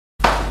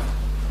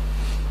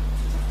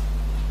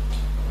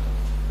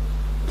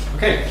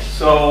Okay,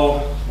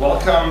 so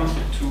welcome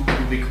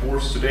to the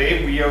course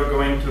today. We are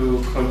going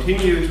to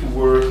continue to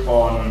work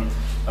on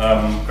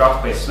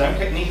graph-based SLAM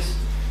techniques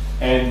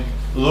and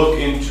look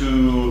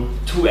into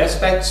two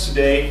aspects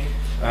today.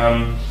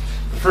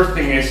 The first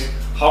thing is,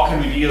 how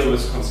can we deal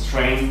with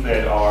constraints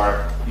that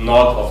are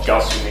not of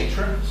Gaussian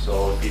nature?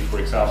 So if we, for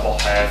example,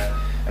 have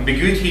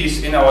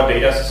ambiguities in our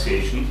data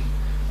association.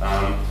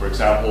 For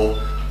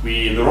example,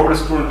 the robot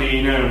is currently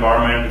in an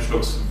environment which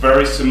looks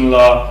very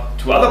similar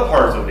to other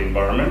parts of the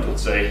environment.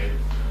 Let's say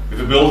we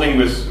have a building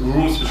with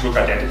rooms which look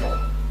identical.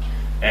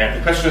 And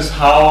the question is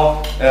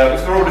how,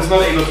 if the robot is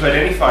not able to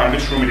identify in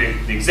which room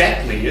it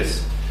exactly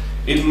is,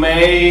 it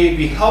may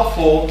be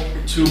helpful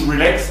to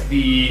relate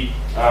the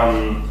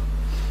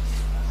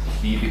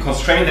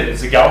constraint that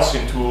it's a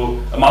Gaussian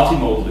to a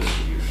multimodal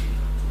distribution.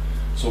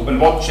 So when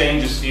what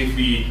changes if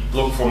we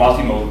look for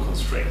multimodal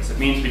constraints? It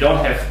means we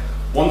don't have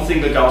one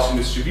single Gaussian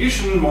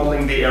distribution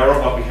modeling the error,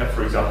 but we have,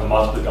 for example,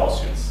 multiple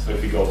Gaussians. So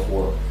if we go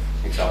for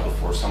example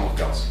for sum of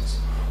Gaussians.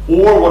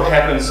 Or what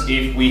happens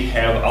if we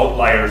have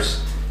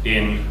outliers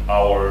in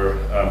our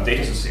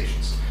data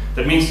associations?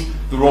 That means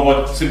the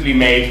robot simply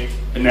made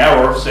an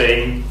error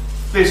saying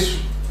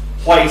this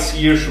place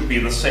here should be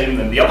the same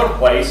than the other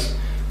place,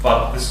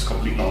 but this is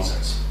complete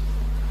nonsense.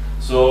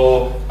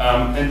 So,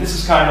 and this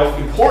is kind of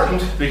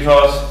important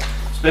because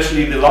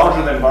especially the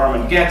larger the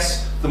environment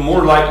gets, the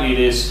more likely it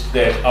is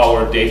that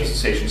our data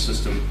association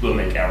system will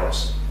make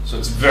errors. So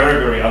it's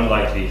very, very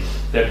unlikely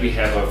that we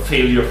have a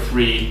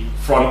failure-free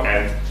front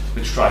end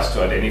which tries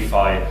to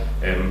identify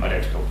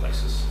identical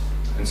places.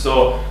 And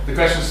so the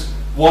question is,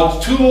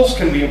 what tools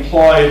can we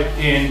employ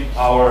in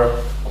our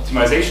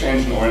optimization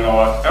engine or in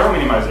our error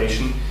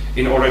minimization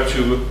in order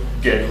to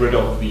get rid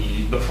of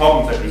the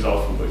problems that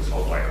result from these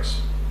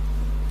outliers?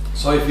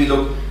 So if we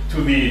look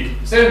to the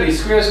standard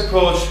least squares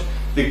approach,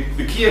 the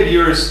key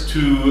idea is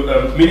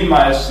to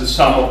minimize the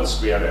sum of the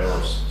squared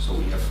errors. So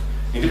we have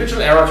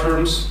individual error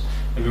terms,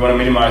 and we want to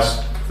minimize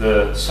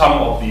the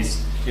sum of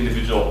these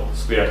individual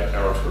squared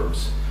error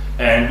terms.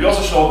 And we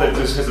also show that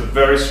this has a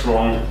very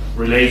strong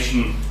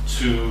relation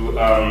to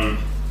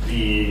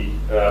the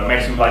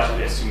maximum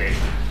likelihood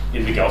estimation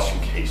in the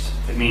Gaussian case.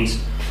 That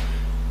means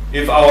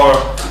if our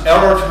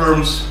error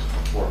terms,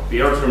 or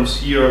the error terms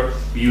here,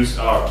 we use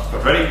our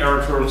quadratic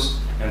error terms,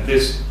 and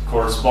this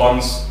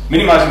corresponds,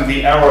 minimizing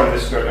the error in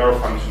this squared error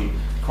function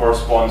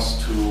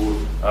corresponds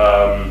to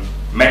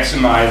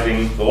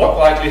maximizing the log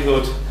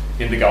likelihood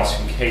in the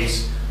Gaussian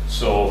case.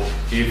 So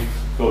if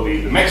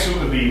the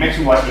maximum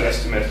likelihood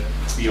estimate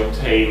we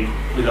obtain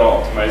with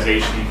our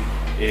optimization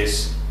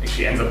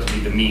actually ends up to be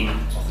the mean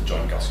of the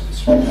joint Gaussian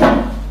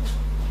distribution.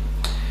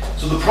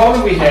 So the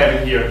problem we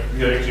have in here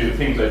are actually the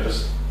things I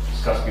just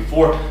discussed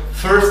before.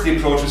 First, the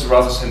approach is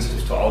rather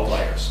sensitive to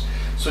outliers.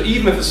 So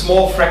even if a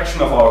small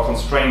fraction of our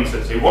constraints,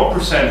 let's say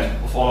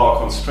 1% of all our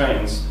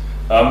constraints,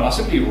 are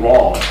simply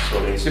wrong,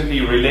 so they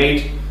simply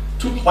relate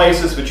two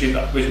places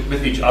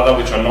with each other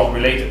which are not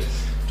related,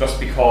 just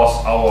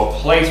because our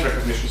place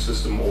recognition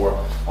system or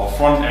our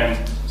front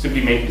end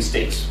simply made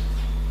mistakes.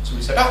 So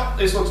we said,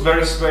 this looks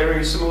very,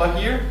 very similar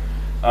here.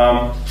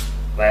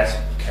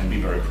 That can be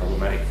very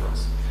problematic for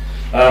us.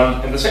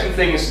 And the second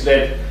thing is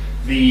that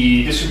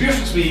the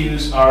distributions we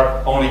use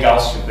are only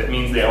Gaussian. That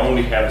means they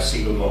only have a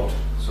single mode.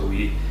 So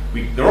the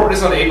robot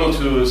is not able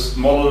to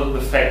model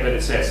the fact that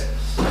it says,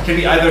 it can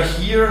be either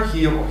here,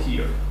 here, or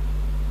here.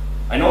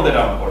 I know that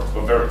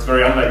it's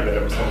very unlikely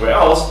that I'm somewhere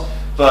else,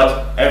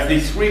 but I have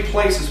these three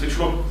places which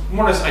look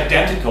more or less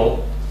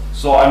identical,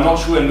 so I'm not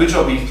sure in which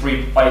of these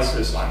three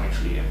places I'm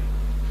actually in.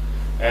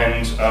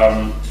 And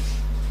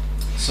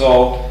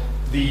so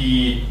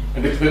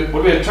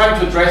what we're trying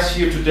to address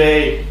here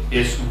today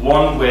is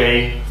one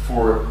way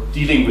for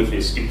dealing with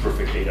this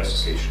imperfect data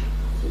association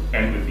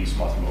and with these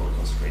multimodal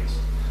constraints.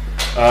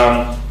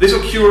 This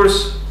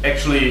occurs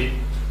actually,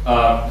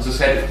 as I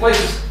said, if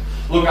places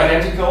look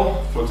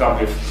identical, for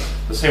example, if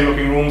the same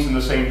looking rooms in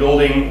the same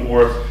building,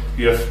 or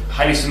you have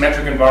highly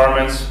symmetric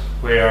environments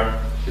where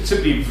it's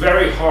simply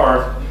very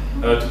hard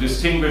to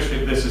distinguish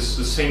if this is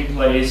the same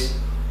place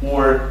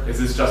or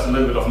if it's just a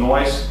little bit of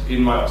noise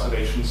in my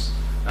observations,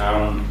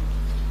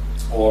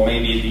 or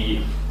maybe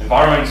the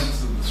environment,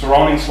 the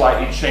surroundings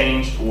slightly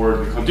changed, or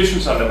the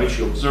conditions under which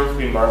you observe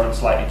the environment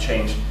slightly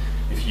changed.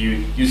 If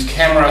you use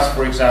cameras,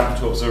 for example,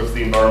 to observe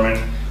the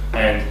environment,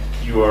 and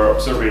you are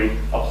observing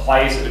a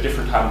place at a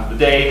different time of the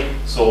day,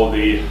 so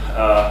the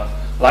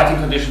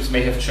lighting conditions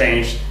may have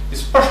changed,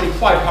 it's partially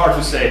quite hard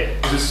to say,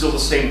 is it still the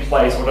same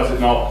place, or does it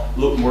now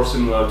look more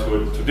similar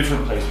to a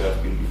different place where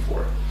I've been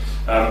before?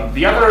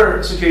 The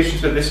other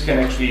situations where this can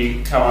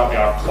actually come up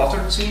are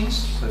cluttered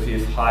scenes. So if you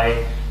have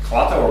high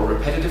clutter or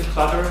repetitive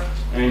clutter,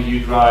 and you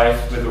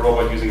drive with a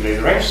robot using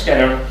laser range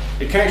scanner,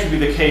 it can actually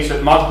be the case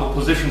that multiple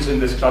positions in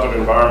this cluttered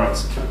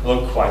environments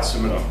look quite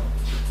similar.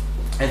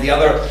 And the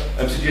other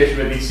situation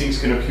where these things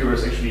can occur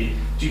is actually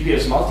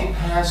GPS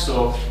multipass.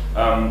 So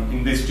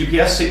in these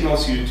GPS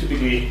signals, you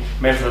typically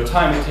measure the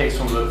time it takes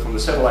from the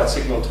satellite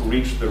signal to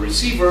reach the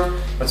receiver,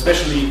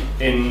 especially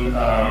in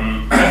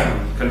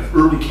kind of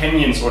urban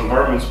canyons or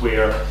environments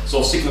where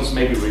those signals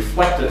may be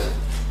reflected.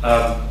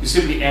 You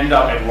simply end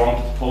up at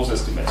wrong pose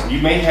estimates. And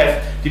you may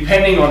have,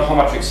 depending on how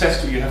much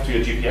access you have to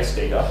your GPS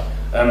data,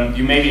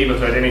 you may be able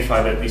to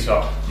identify that these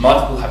are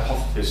multiple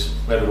hypotheses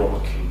where the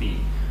robot can be.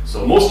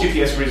 So most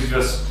GPS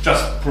receivers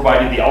just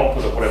provide you the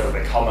output of whatever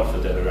they come up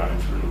the data around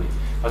internally.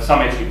 But some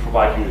actually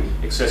provide you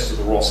access to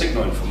the raw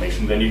signal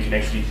information. Then you can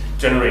actually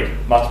generate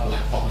multiple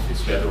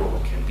hypotheses where the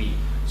robot can be.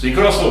 So you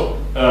could also,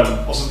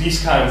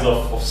 these kinds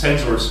of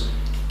sensors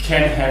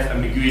can have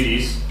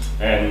ambiguities,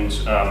 and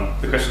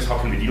the question is how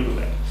can we deal with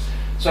that?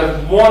 So I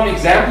have one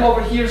example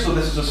over here. So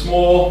this is a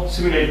small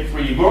simulated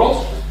 3D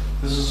world.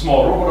 This is a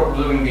small robot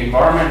observing the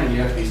environment, and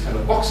you have these kind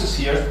of boxes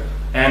here.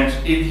 And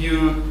if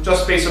you,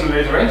 just based on the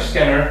laser range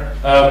scanner,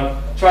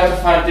 try to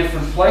find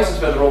different places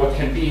where the robot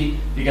can be,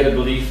 you get a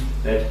belief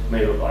that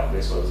may look like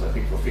this. So it's, I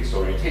think, for fixed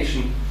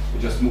orientation,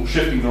 you're just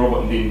shifting the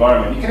robot in the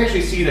environment. You can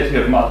actually see that you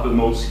have multiple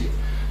modes here.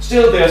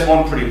 Still, there's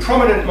one pretty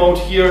prominent mode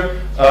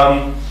here,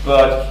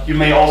 but you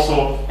may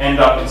also end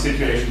up in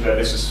situations where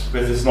this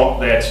is not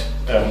that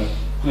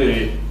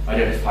clearly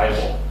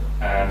identifiable.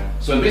 And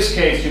so in this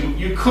case,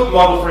 you could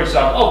model, for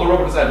example, oh, the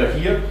robot is either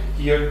here,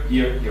 here,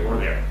 here, here, or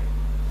there.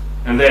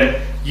 And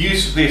then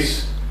use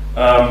this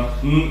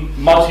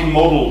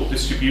multimodal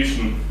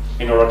distribution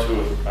in order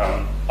to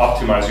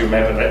optimize your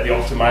method. Let the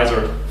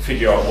optimizer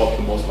figure out what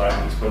the most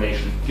likely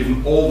explanation,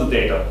 given all the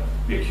data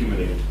we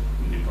accumulated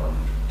in the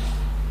environment.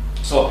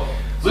 So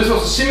this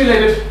was a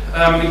simulated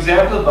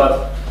example,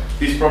 but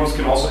these problems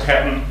can also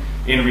happen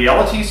in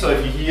reality. So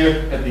if you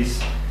here at this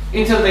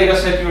Intel data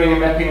set during a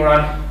mapping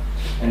run,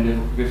 and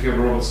if you have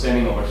a robot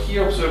standing over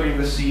here observing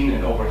the scene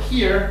and over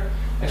here,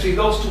 actually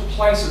those two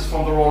places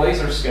from the raw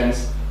laser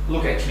scans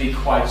look actually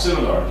quite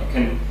similar. You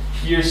can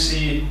here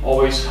see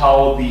always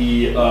how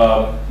the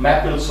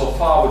map build so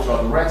far, which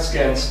are the red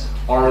scans,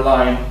 are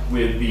aligned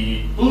with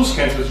the blue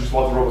scans, which is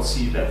what the robot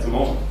sees at the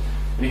moment.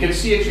 And you can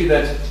see actually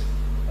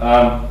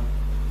that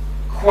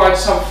quite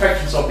some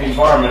fractions of the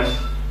environment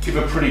give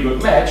a pretty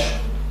good match.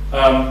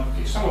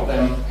 Okay, some of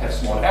them have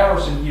small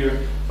errors in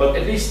here, but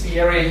at least the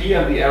area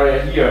here and the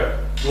area here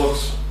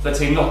looks, let's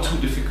say, not too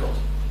difficult.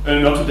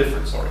 Not too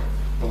different, sorry.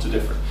 Not too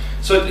different.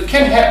 So it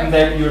can happen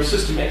that your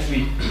system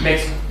actually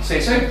makes,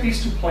 say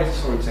these two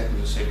places are exactly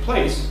the same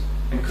place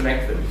and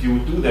connect them. If you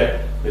would do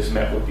that, this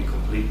map would be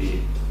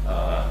completely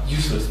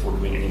useless for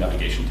doing any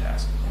navigation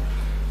task.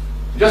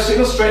 Just to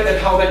illustrate that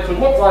how that could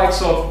look like,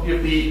 so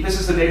if this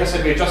is the data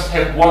set where you just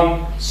have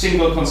one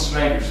single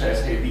constraint which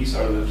says, hey, these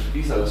are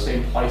the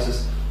same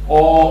places.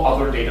 All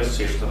other data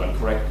stations are done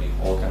correctly.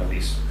 All kind of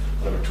these,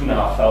 whatever,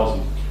 2,500,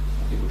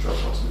 I think, which are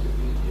approximately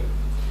here.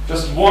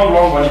 Just one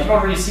wrong one. You can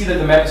already see that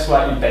the map is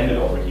slightly bended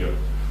over here.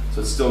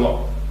 So it's still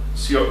not,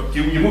 so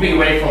you're moving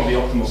away from the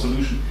optimal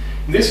solution.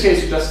 In this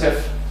case, you just have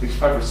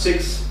 5 or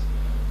 6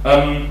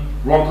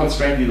 wrong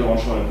constraint, the one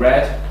shown in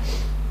red.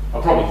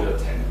 I'll probably do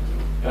that 10.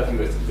 I think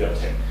that's there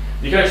 10.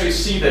 You can actually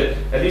see that,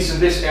 at least in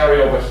this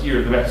area over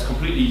here, the map is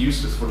completely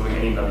useless for doing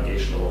any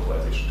navigation or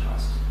localization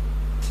tasks.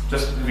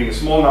 Just having a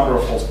small number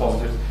of false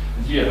positives.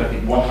 And here, I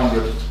think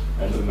 100,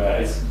 and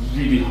it's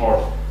really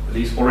hard, at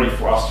least already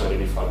for us, to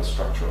identify the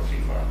structure of the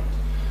environment.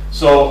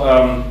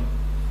 So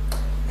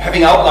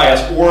having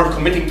outliers or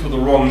committing to the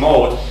wrong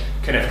mode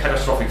can have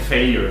catastrophic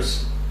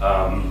failures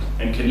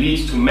and can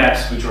lead to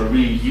maps which are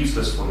really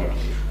useless for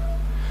navigation.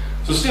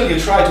 So still, you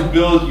try to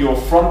build your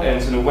front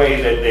ends in a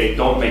way that they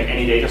don't make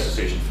any data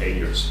association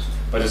failures.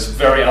 But it's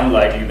very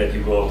unlikely that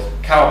you will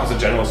come up with a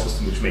general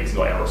system which makes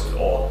no errors at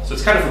all. So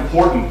it's kind of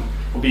important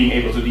for being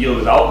able to deal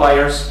with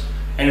outliers.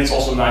 And it's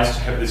also nice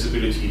to have this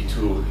ability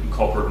to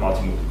incorporate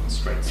multimodal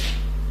constraints.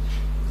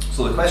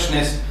 So the question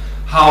is,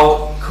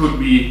 how could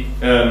we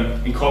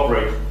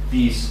incorporate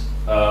these,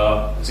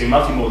 let's say,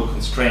 multimodal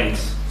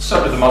constraints,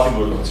 start with the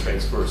multimodal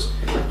constraints first,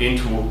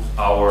 into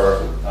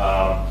our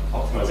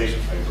optimization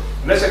framework?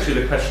 And that's actually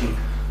the question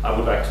I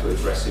would like to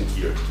address in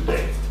here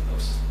today.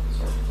 Oops,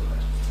 sorry for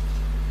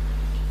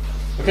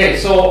that. Okay,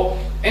 so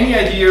any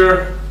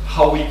idea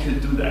how we could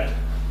do that?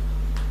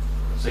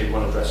 Say you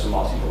want to address a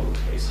multimodal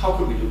case. How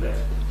could we do that?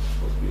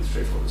 What would be a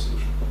straightforward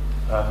solution?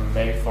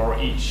 Maybe for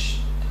each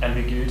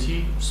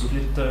ambiguity,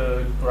 split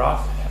the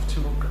graph,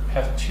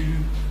 have two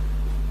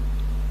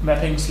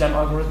mapping SLAM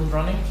algorithms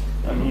running.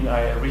 I mean,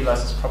 I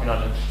realize it's probably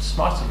not a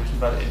smart solution,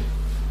 but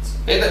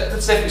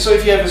that's definitely, so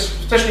if you have,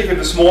 especially if you have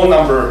a small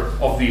number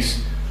of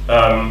these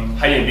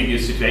highly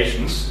ambiguous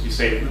situations, you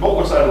say, what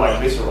was either like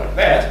this or like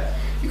that,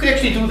 you could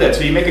actually do that.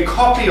 So you make a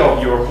copy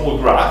of your whole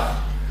graph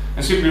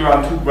and simply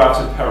run 2 graphs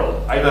in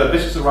parallel. Either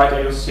this is the right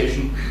data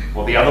association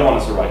or the other one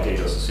is the right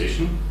data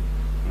association.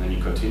 And then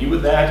you continue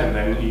with that, and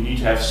then you need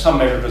to have some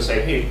measure to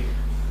say, hey,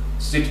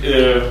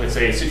 let's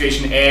say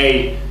situation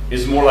A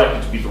is more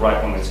likely to be the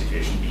right one than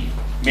situation B.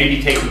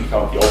 Maybe take into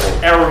account the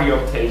overall error you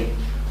obtain.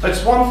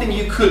 That's one thing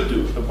you could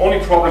do. The only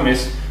problem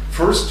is,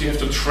 first you have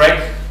to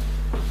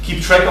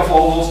keep track of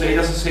all those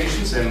data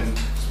associations, and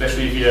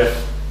especially if you have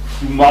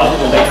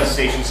multiple data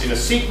stations in a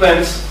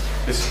sequence.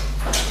 This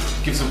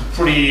gives a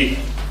pretty,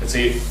 let's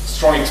say,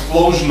 strong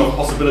explosion of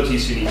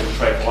possibilities you need to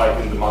track,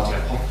 like in the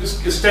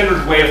multi-hypothesis, a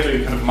standard way of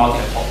doing kind of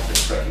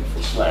multi-hypothesis tracking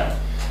for SLAM.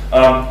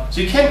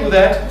 So you can do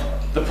that.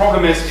 The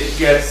problem is it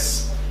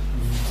gets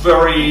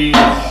very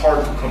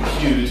hard to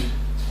compute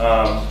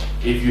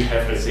if you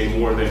have, let's say,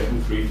 more than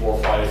 2, 3,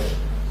 4, 5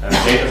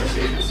 data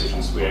station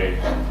decisions where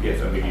you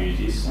have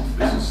ambiguities.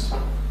 This is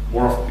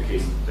more often the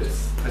case.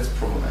 That's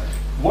problematic.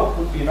 What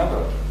would be another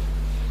alternative?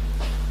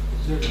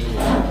 Is there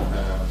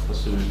any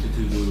possibility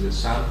to do the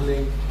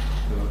sampling?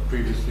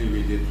 Previously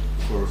we did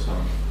for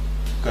some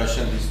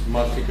Gaussian,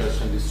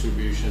 multi-Gaussian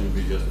distribution,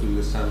 we just do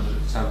the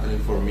sampling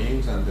for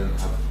means and then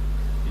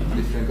have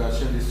different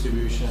Gaussian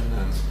distribution.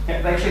 And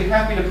yeah, there actually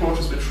have been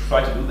approaches which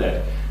try to do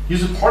that.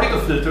 Use a particle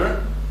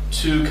filter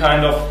to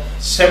kind of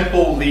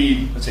sample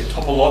the, let's say,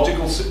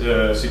 topological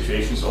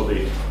situations or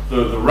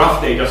the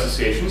rough data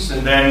associations,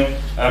 and then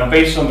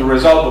based on the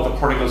result what the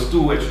particles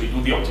do, actually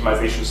do the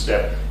optimization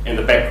step in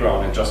the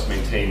background and just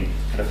maintain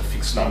kind of a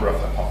fixed number of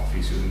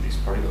hypotheses using these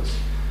particles.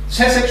 This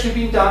has actually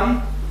been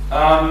done.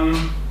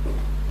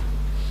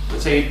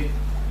 Let's say,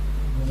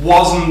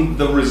 wasn't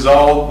the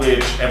result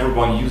which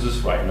everyone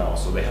uses right now.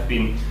 So there have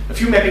been a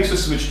few mapping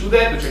systems which do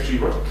that, which actually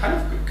work kind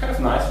of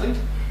nicely.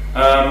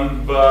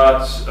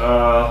 But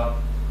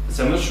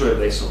I'm not sure if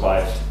they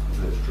survived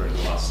during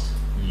the last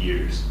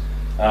years.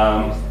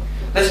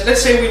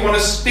 Let's say we want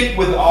to stick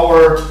with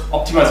our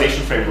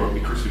optimization framework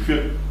because we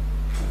feel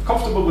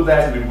comfortable with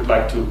that, and we would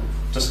like to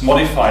just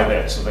modify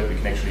that so that we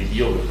can actually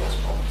deal with those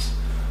problems.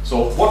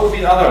 So what would be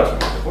another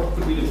alternative? What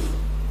could we do?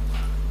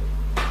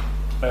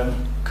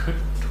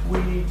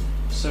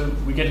 So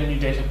we get a new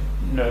data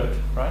node,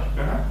 right?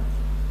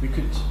 We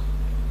could,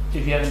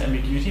 if you have an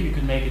ambiguity, we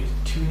could make it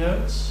 2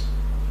 nodes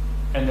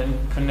and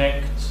then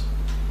connect.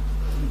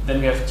 Then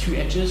we have 2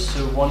 edges,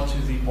 so one to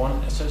the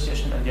one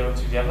association and the other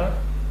to the other.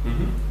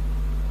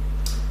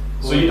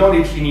 So you don't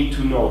actually need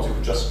 2 nodes, you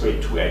could just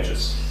create 2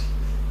 edges.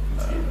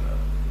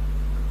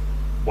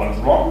 One is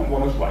wrong and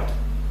one is right.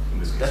 In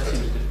this case, that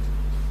seems a bit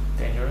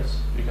dangerous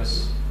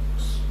because.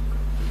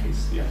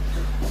 Yeah.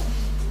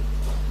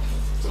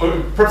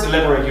 So perhaps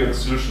elaborate your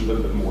solution a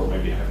little bit more.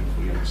 Maybe I haven't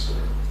fully understood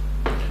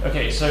it.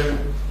 Okay, so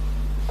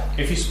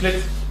if you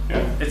split,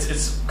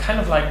 it's kind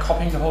of like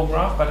copying the whole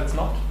graph, but it's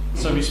not.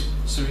 So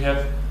we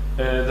have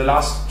the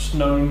last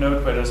known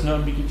node where there's no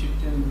ambiguity,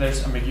 and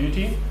there's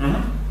ambiguity,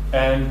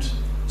 and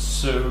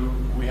so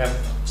we have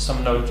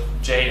some node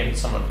J and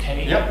some node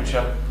K, which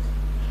are.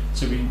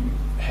 So we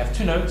have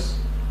 2 nodes.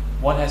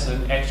 One has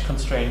an edge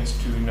constraint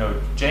to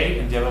node J,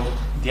 and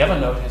the other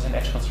node has an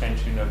edge constraint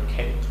to node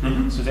K.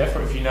 So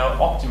therefore, if you now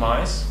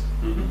optimize,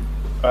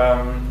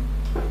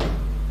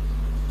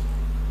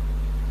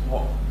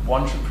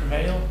 one should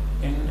prevail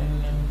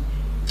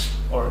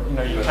or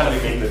you kind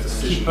of make the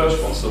decision keep both.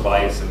 Which one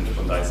survives and which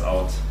one dies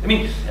out. I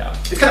mean,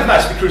 it's kind of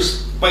nice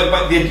because by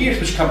the ideas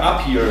which come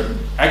up here are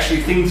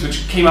actually things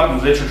which came up in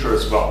the literature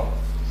as well,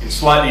 in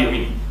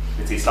slightly,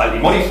 let's say slightly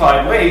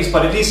modified ways,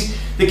 but at least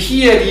the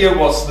key idea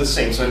was the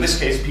same. So in this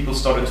case, people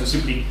started to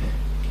simply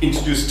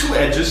introduce 2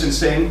 edges and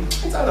saying,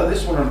 it's either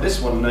this one or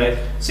this one, and I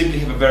simply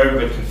have a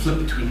variable that can flip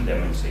between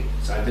them and say,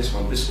 it's either this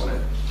one,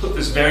 and put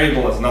this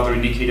variable as another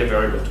indicator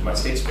variable to my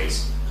state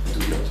space and do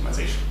the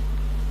optimization.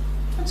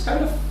 That's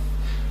kind of,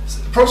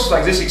 processes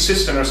like this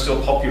exist and are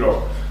still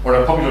popular, or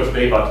not popular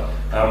today, but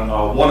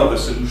one of the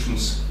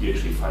solutions you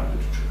actually find in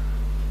literature.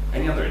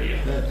 Any other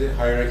idea? The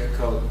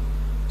hierarchical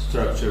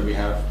structure we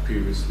have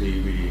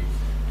previously, we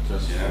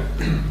just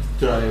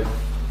drive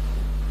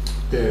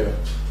the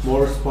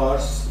more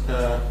sparse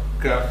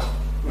graph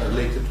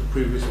related to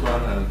previous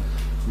one, and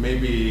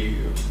maybe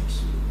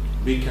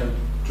we can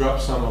drop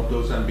some of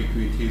those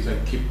ambiguities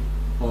and keep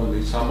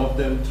only some of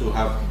them to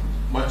have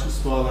much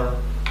smaller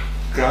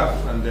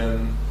graph, and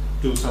then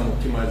do some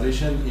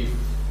optimization if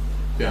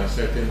the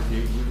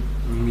uncertainty.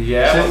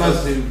 Same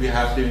as we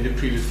have in the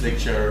previous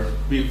lecture,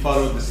 we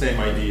followed the same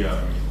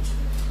idea.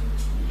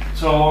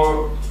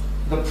 So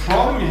the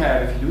problem you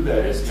have if you do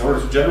that is, in order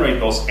to generate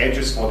those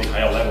edges for the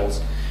higher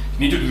levels, you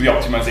need to do the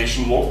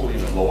optimization locally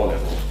in the lower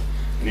level.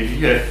 And if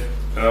you have,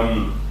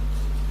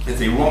 let's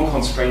say, wrong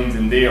constraints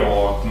in there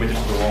or committed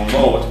to the wrong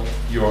node,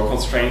 your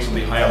constraints on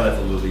the higher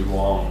level will be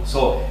wrong.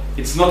 So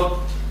it's not,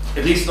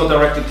 at least not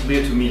directly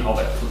clear to me how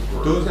that could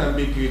work. Those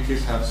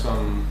ambiguities have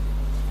some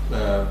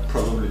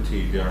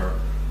probability.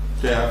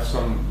 They have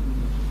some.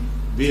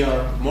 We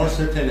are more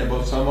certain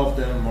about some of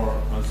them,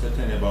 more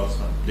uncertain about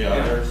the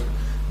others.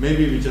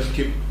 Maybe we just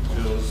keep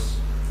those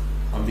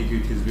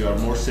ambiguities. We are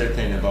more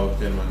certain about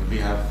them, and we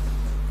have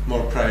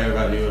more prior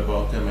value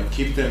about them, and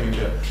keep them in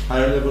the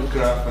higher level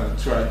graph and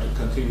try to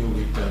continue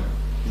with them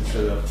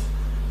instead of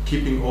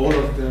keeping all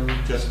of them.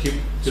 Just keep.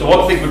 So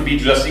one thing would be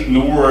to just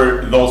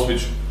ignore those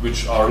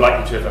which are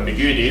likely to have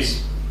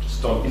ambiguities.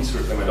 Just don't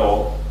insert them at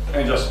all,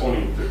 and just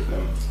only insert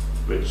them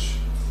which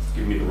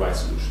give me the right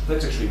solution.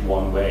 That's actually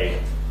one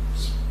way.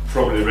 It's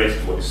probably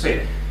related to what you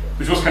say,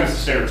 which was kind of the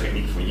standard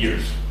technique for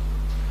years.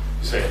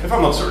 You say, if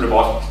I'm not certain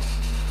about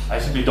I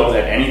simply don't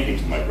add anything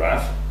to my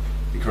graph,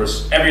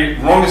 because every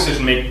wrong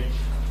decision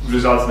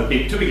results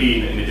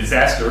typically in a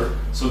disaster.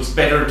 So it's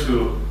better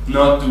to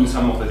not do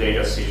some of the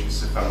data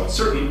stations if I'm not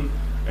certain,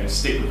 and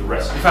stick with the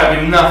rest. If I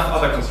have enough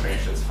other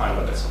constraints, that's fine,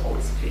 but that's not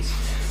always the case.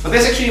 But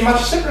there's actually a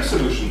much simpler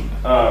solution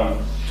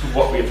to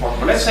what we're talking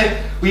about. Let's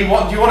say you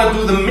want to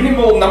do the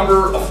minimal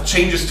number of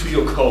changes to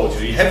your code.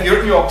 You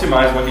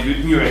optimize what you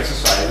do in your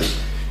exercises.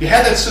 You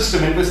have that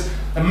system, and with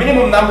a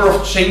minimum number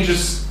of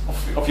changes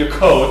of your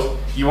code,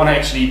 you want to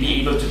actually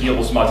be able to deal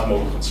with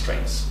multimodal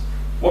constraints.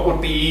 What would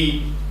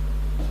be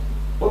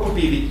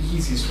the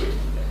easiest way to do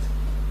that?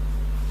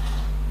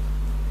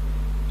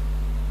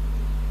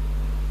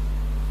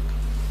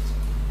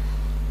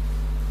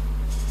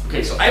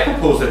 Okay, so I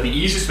propose that the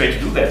easiest way to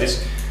do that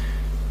is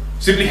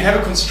simply have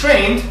a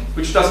constraint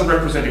which doesn't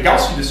represent a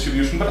Gaussian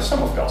distribution, but a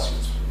sum of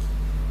Gaussians.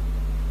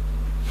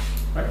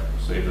 Right?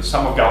 So you have a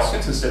sum of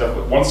Gaussians. Instead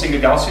of one single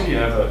Gaussian, you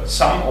have a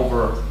sum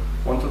over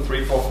 1, 2,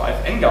 3, 4,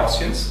 5 n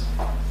Gaussians,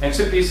 and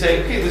simply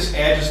say, okay, this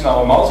edge is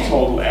now a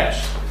multimodal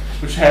edge,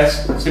 which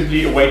has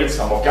simply a weighted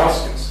sum of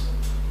Gaussians.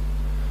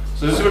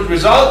 So this would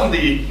result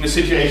in the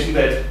situation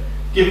that,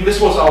 given this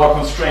was our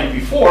constraint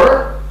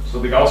before, so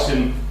the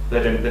Gaussian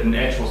that an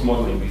edge was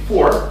modeling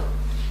before,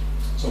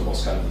 so it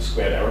was kind of the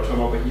squared error term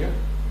over here,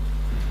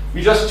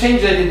 we just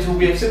change that into,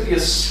 we have simply a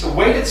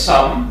weighted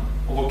sum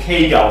over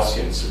k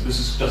Gaussians. So this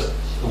is just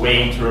the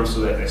weighting term so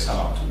that they sum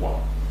up to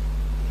 1.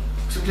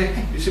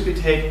 You simply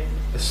take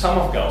a sum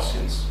of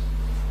Gaussians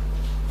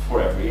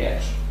for every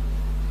edge.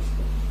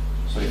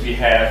 So if we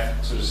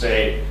have, so to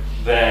say,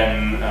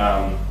 then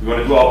we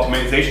want to do our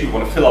optimization, we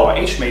want to fill our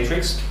H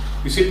matrix,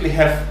 we simply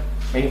have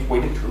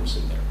weighted terms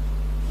in there.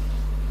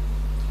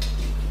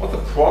 What the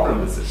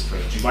problem with this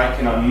strategy? Why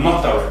can I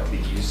not directly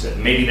use it?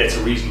 Maybe that's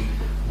a reason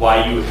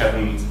why you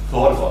haven't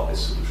thought about this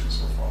solution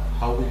so far.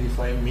 How will you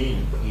find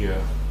mean here?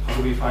 How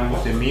do we find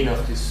what? The mean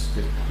of this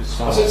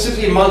sum? So it's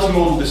simply a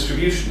multimodal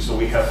distribution. So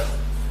we have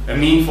a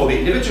mean for the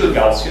individual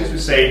Gaussians. We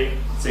say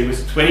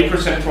with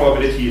 20%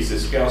 probability is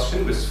this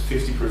Gaussian, with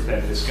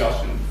 50% this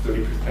Gaussian,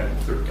 30%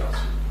 the third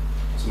Gaussian.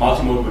 So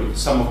multimodal with the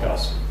sum of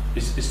Gaussian.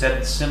 Is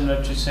that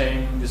similar to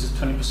saying this is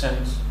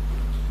 20%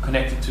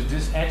 connected to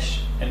this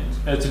edge and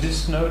to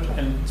this node,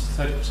 and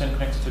 30%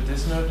 connected to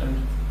this node,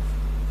 and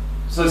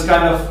so it's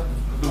kind of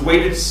the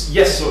weighted.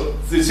 Yes. So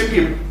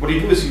simply what you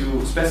do is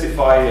you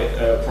specify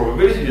a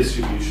probability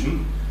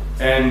distribution,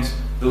 and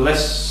the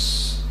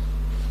less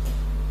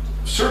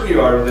certain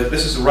you are that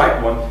this is the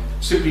right one,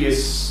 simply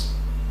is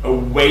a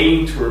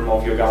weighing term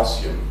of your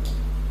Gaussian.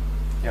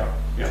 yeah.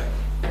 Yeah.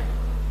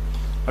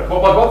 But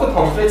what the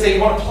problem? Let's say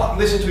you want to plug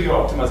this into your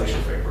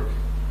optimization framework.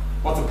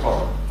 What's the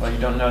problem? Well, you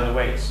don't know the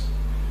weights.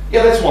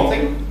 Yeah, that's one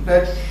thing.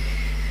 That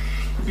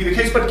could be the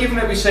case. But given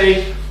that we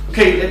say,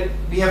 okay,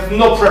 we have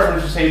no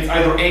preference to say it's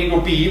either A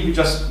or B, we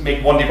just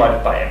make 1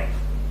 divided by n.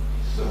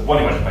 So 1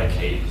 divided by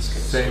k in this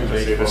case.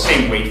 The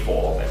same weight for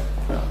all of them.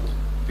 Yeah.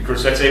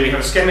 Because let's say we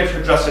have a scan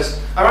metric just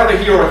says, I'm either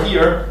here or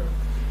here.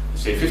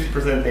 Say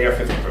 50% there,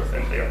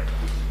 50% there.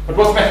 But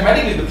what's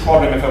mathematically the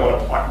problem if I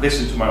want to plug this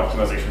into my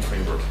optimization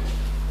framework?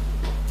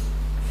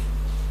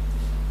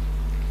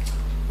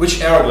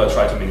 Which error do I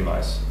try to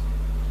minimize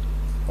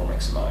or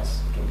maximize?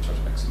 Do we try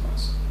to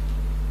maximize?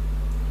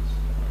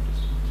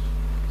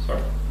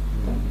 Sorry.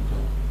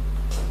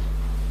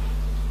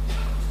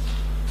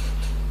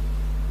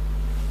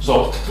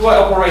 So, do I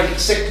operate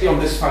exactly on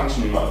this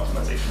function in my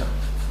optimization?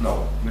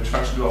 No. Which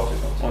function do I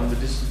operate On the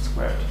distance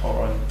squared,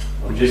 or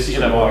on this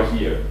term over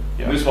here.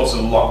 Yeah. And this was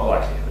a log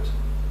likelihood.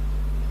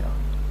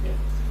 Yeah.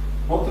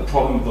 What's the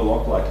problem with the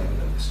log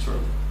likelihood in this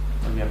term?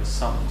 When you have a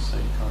sum, so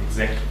you can't.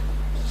 Exactly.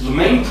 So the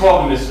main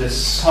problem is this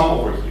sum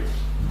over here.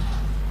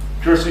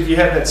 Because if you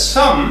have that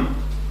sum,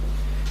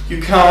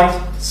 you can't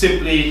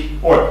simply,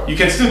 or you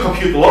can still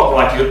compute the log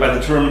likelihood, but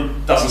the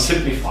term doesn't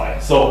simplify.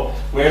 So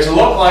whereas a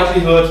log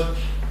likelihood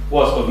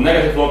was, or the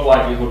negative log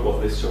likelihood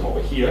was this term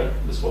over here,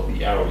 this was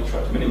the error we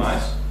tried to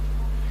minimize.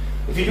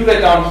 If you do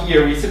that down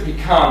here, we simply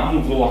can't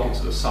move the log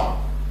into the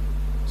sum.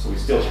 So we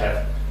still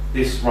have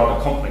this rather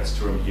complex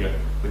term here,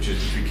 which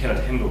we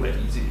cannot handle that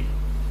easily.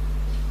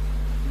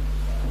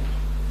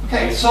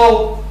 Okay,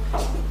 so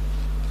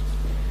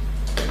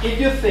if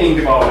you think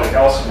about a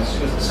Gaussian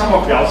distribution, the sum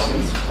of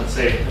Gaussians,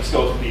 let's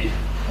go to the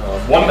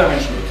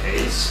one-dimensional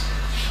case.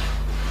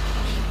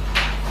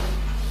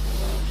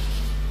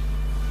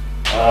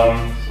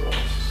 So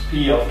this is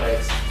P of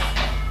x,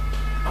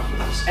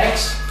 this is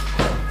x.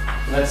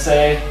 Let's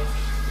say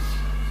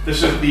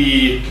this is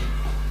the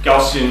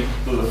Gaussian,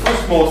 the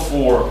first mode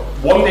for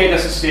one data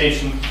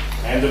association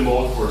and the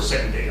mode for a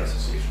second data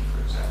association,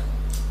 for example.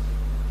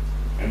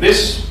 And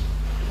this,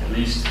 at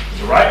least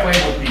the right way,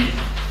 would be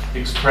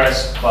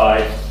expressed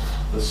by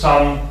the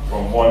sum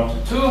from 1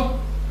 to 2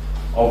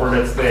 over,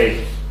 let's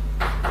say,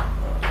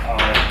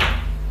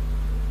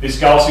 this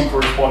Gaussian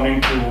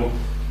corresponding to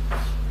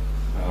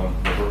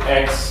over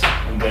x,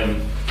 and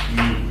then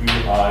mu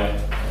I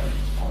and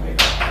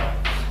omega I.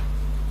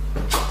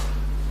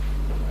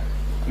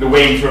 And the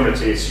weighting term, let's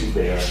say, assume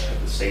they are at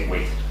the same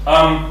weight.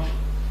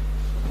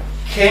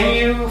 can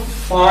you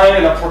find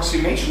an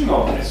approximation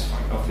of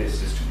this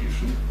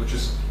distribution, which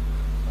is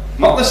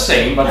not the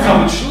same, but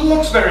which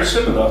looks very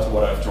similar to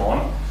what I've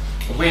drawn,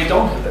 but where you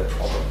don't have that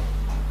problem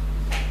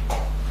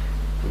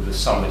with the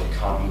sum that you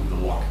can't move the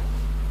log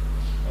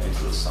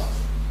into the sum.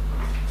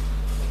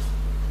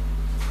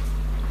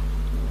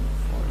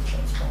 Fourier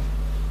transform.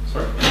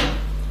 Sorry?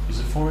 Is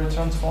the Fourier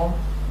transform?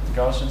 The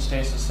Gaussian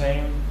stays the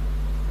same,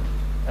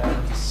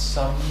 and the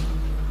sum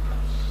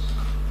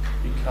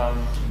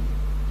become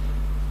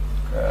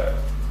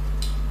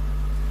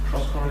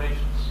cross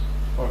correlations,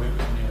 or we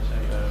could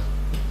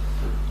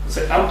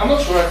say. I'm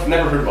not sure. I've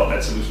never heard about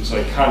that solution, so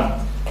I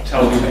can't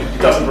tell you.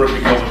 It doesn't work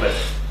because of that.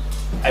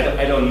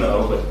 I don't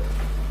know, but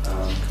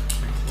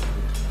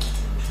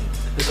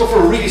let's go for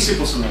a really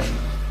simple solution.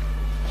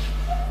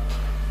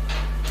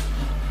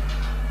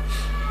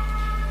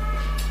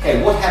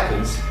 Okay, what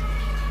happens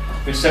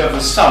if instead of the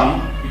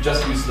sum, you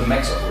just use the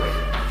max operator?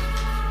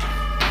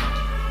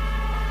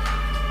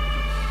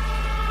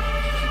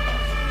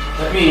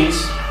 That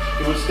means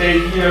it would stay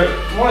here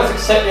more or less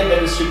exactly in the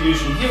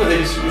distribution. Here where the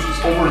distributions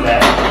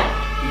overlap,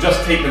 you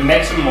just take the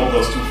maximum of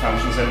those two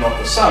functions and not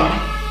the sum.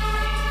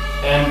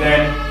 And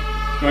then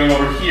going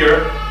over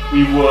here,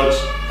 we would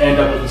end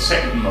up with the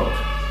second mode.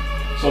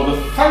 So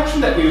the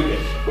function that we would get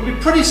would be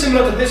pretty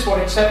similar to this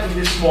one, except in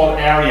this small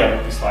area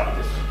would be slightly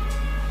different.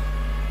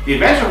 The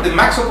advantage of the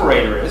max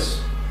operator is,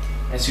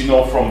 as you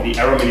know from the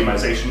error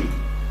minimization,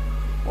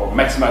 or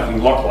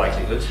maximizing log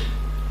likelihood,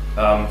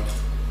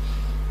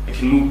 I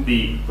can move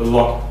the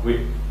log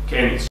with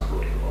any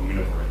operator or min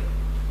operator.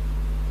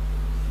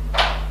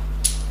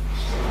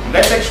 And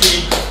that's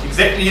actually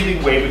exactly the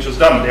way which was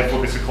done.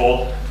 Therefore, this is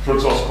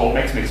also called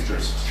max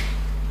mixtures.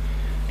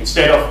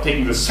 Instead of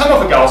taking the sum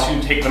of a Gaussian,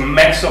 you take the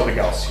max of the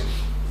Gaussian.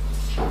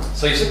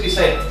 So you simply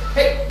say,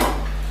 hey,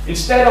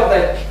 instead of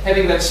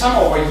having that sum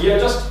over here,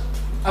 just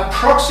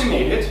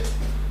approximate it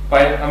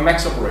by a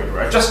max operator.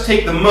 I just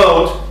take the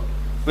mode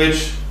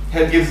which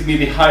gives me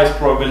the highest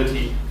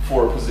probability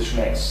for position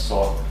x.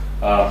 So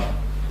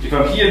if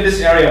I'm here in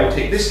this area, I will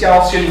take this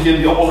Gaussian, here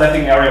in the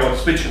overlapping area, I will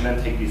switch and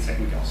then take the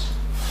second Gaussian.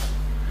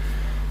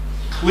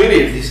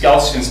 Clearly, if these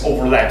Gaussians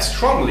overlap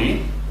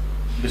strongly,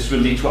 this will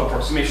lead to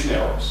approximation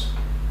errors.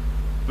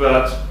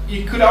 But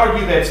you could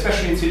argue that,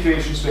 especially in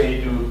situations where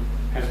you do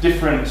have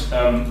different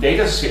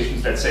data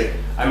associations, let's say,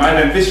 I'm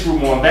either in this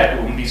room or in that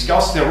room, these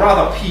Gaussians are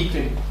rather peaked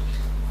and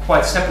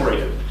quite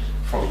separated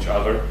from each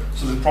other,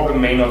 so the problem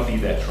may not be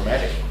that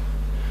dramatic.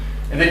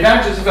 And the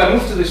advantage is if I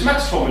move to this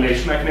max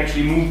formulation, I can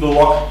actually move the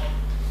log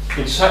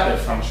inside that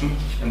function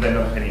and then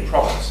don't have any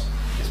problems.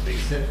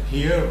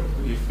 Here,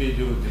 if we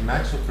do the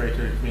max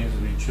operator, it means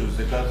we choose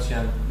the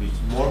Gaussian with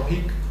more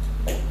peak.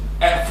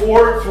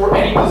 For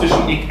any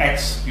position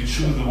x, you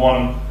choose the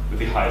one with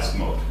the highest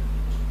mode.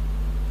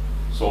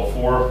 So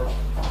for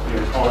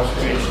our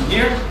situation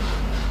here,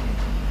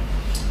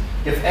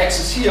 if x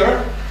is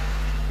here,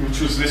 you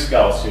choose this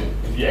Gaussian.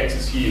 If the x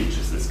is here, you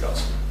choose this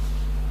Gaussian.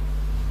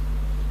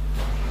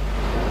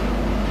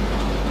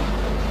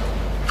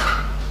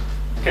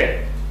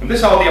 Okay, and this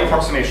is how the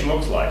approximation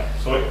looks like.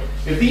 So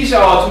if these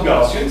are our two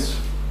Gaussians,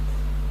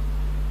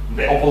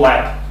 they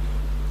overlap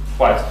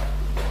quite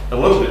a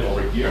little bit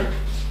over here.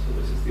 So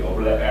this is the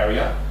overlap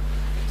area.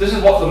 This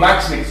is what the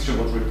max mixture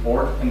would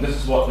report, and this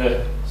is what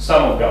the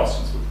sum of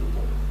Gaussians would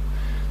report.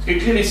 So you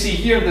can clearly see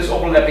here in this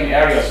overlapping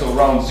area, so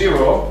around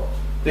 0,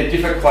 they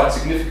differ quite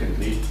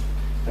significantly.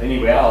 But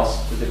anywhere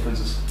else, the difference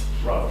is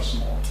rather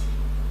small.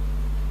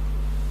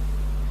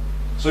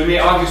 So you may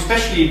argue,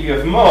 especially if you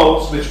have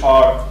modes which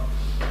are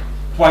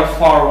quite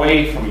far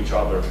away from each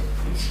other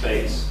in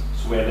space,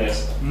 so where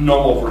there's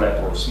no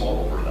overlap or a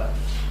small overlap,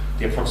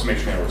 the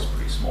approximation error is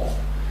pretty small.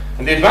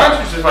 And the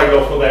advantage is if I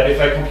go for that, if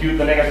I compute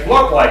the negative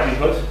log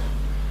likelihood,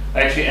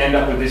 I actually end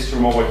up with this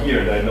term over here,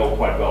 and I know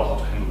quite well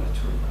how to handle that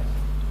term.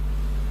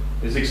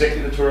 This is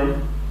exactly the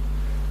term.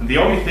 And the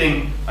only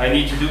thing I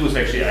need to do is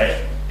actually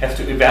I have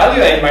to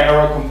evaluate my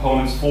error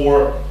components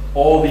for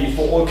all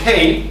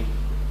k.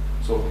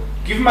 So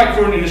given my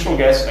current initial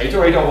guess, I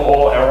iterate over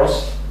all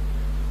errors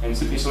and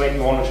simply select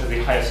the one which has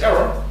the highest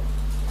error,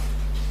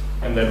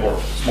 and then or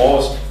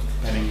smallest,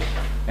 depending,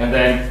 and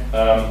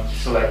then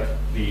select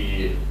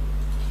the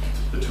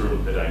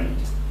term that I need.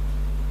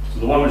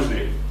 So the one which is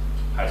the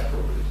highest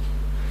probability.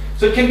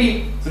 So it can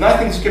be, the nice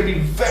thing is it can be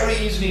very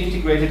easily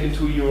integrated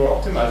into your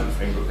optimizing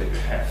framework that you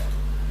have.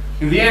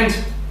 In the end,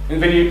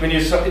 when you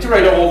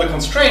iterate over all the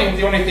constraints,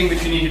 the only thing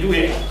that you need to do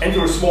is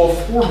enter a small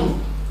for loop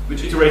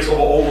which iterates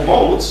over all the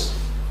modes,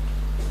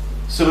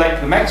 select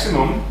the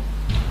maximum,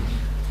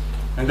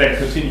 and then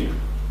continue.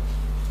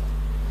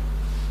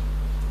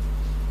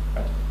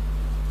 Right.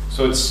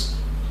 So it's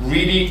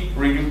really,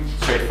 really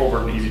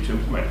straightforward and easy to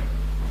implement.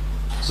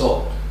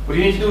 So what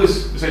you need to do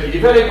is that you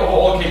evaluate over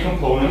all k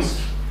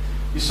components,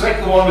 you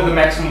select the one with the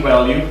maximum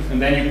value,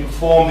 and then you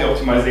perform the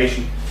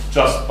optimization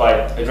just by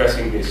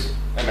addressing this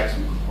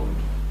maximum component.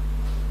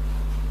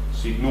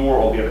 So you ignore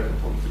all the other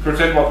components, because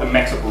that's what the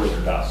max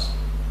operator does.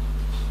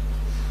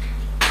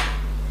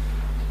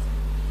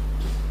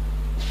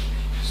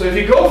 So if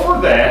you go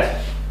for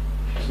that,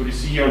 what you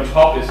see here on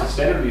top is the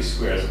standard least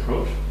squares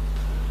approach.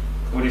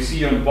 What you see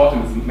here on the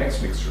bottom is the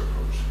max mixture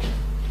approach.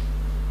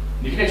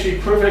 You can actually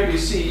perfectly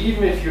see,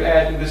 even if you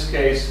add, in this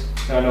case,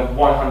 kind of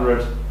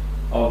 100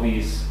 of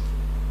these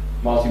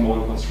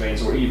multimodal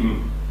constraints or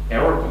even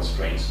error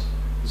constraints,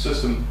 the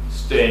system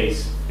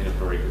stays in a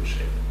very good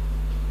shape.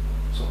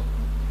 So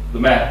the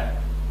map,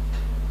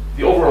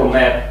 the overall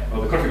map,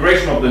 or the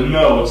configuration of the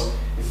nodes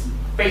is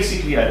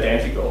basically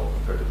identical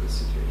compared to this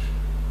situation.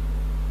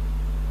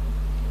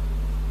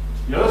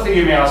 The other thing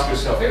you may ask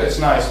yourself, hey, that's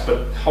nice,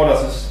 but how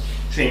does this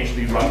change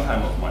the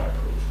runtime of my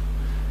approach?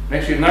 And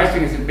actually, the nice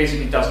thing is it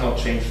basically does not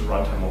change the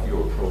runtime of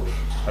your approach.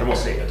 I don't want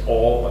to say at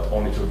all, but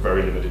only to a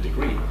very limited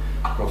degree.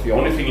 Because the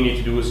only thing you need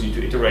to do is you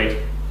need to iterate.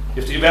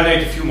 You have to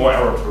evaluate a few more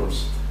error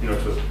terms in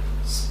order to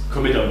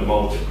commit on the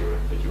mode that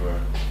you're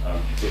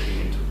looking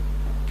into.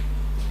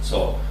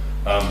 So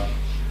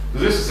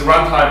this is the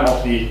runtime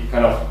of the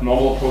kind of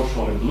normal approach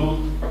shown in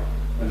blue,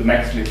 and the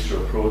max mixture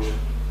approach.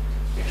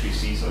 You actually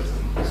see, so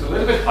it's a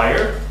little bit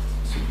higher.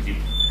 So it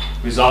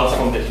results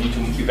from that you need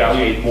to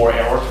evaluate more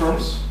error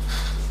terms,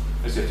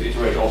 because you have to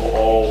iterate over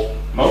all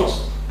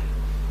modes.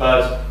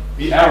 But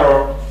the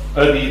error,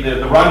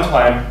 the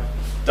runtime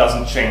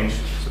doesn't change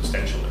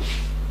substantially.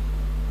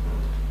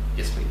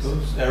 Yes, please.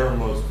 Those error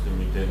modes,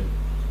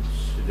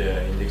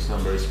 the index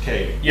number is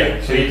k. Yeah,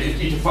 so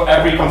for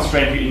every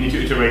constraint you need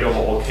to iterate over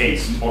all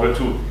k's in order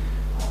to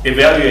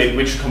evaluate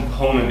which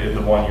component is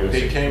the one you're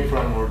They came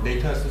from our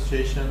data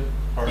association?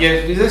 Or?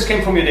 Yeah, this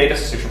came from your data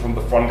association from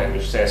the front end,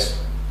 which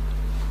says,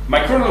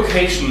 my current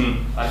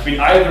location has been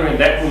either in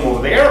that room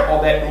over there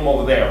or that room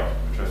over there,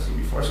 which I've seen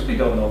before. I simply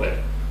don't know that.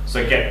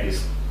 So I get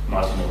these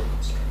multimodal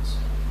constraints.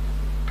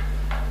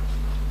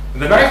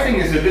 And the nice thing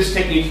is that this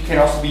technique can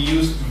also be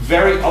used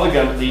very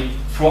elegantly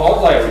for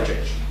outlier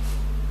rejection.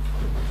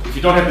 If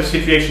you don't have the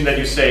situation that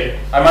you say,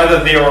 I'm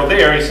either there or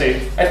there, you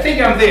say, I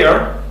think I'm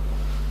there,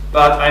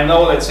 but I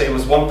know, let's say, it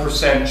was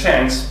 1%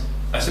 chance,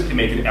 I simply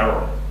make an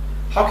error.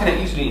 How can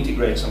I easily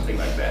integrate something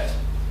like that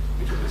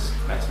into this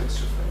max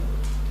mixture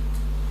framework?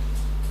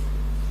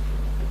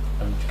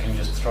 And you can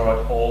just throw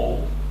out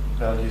all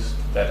values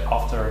that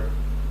after,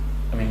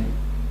 I mean,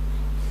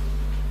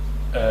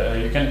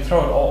 you can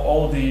throw out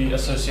all the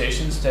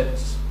associations that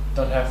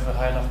don't have a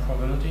high enough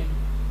probability.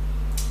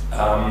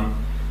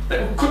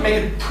 That could make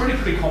it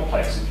pretty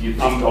complex if you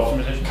think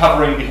of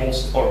covering the whole,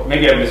 or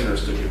maybe I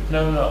misunderstood you.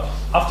 No.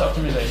 After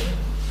optimization,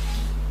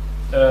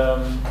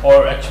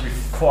 or actually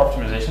before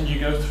optimization, you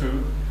go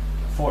through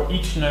for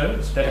each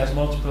node that has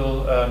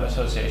multiple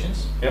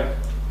associations. Yeah.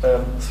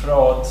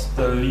 Throw out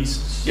the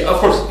least. Yeah, of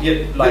course.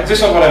 Yeah, this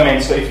is not what I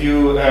meant. So if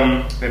you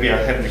maybe I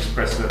hadn't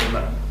expressed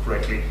that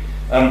correctly.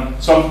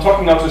 So I'm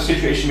talking now to a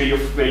situation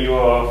where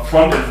your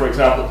front end, for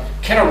example,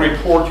 cannot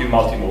report you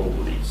multimodal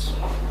beliefs.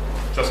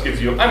 Just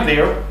gives you I'm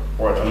there,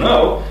 or I don't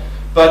know.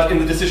 But in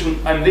the decision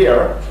I'm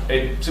there,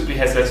 it simply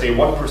has, let's say,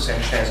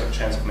 1%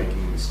 chance of making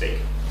a mistake.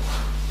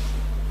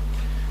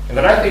 And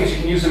the nice thing is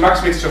you can use the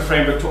max mixture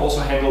framework to also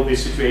handle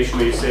this situation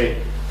where you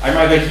say I'm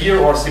either here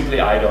or simply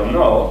I don't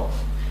know.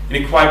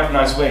 In a quite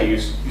nice way, you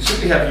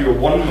simply have your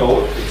one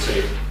mode, let's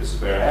say this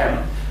is where I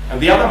am,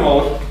 and the other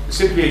mode is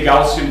simply a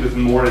Gaussian with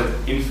more than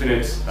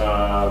infinite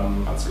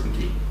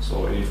uncertainty.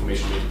 So an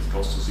information rate is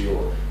close to 0.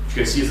 Which you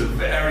can see is a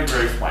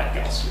very flat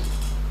Gaussian.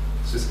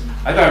 It's just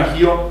either I'm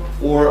here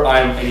or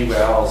I'm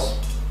anywhere else,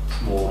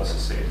 more or less the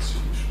same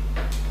distribution.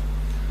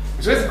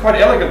 So it's a quite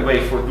elegant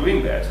way for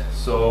doing that.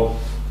 So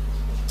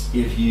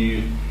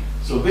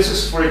this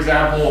is, for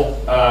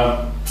example,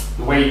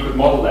 the way you could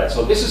model that.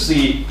 So this is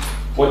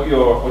what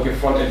your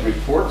front end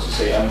reports. You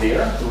say I'm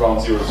there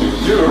around 0, 0,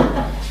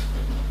 0.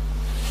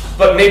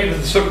 But maybe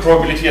with a certain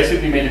probability I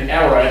simply made an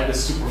error at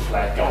this super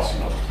flat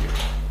Gaussian over here.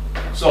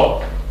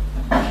 So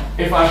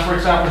if I'm, for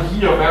example,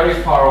 here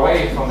very far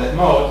away from that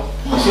node,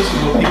 the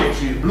system will pick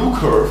actually the blue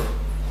curve,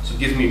 so it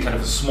gives me kind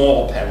of a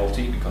small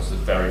penalty because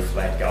it's a very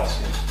flat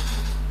Gaussian.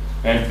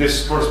 And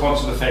this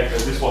corresponds to the fact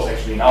that this was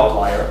actually an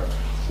outlier.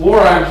 Or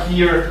I'm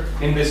here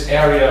in this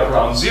area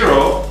around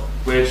 0,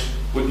 which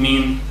would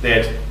mean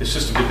that the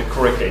system did the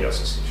correct data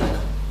association.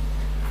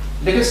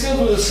 They can still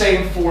do the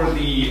same for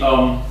the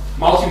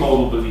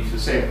multimodal belief, the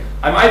same.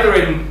 I'm either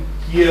in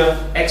here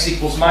x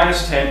equals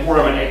 -10 or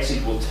I'm in x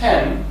equals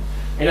 10,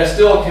 and I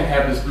still can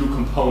have this blue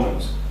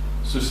component.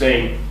 So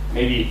saying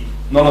maybe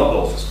none of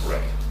those is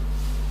correct.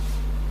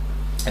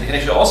 And you can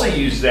actually also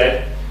use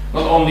that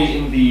not only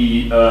in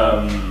the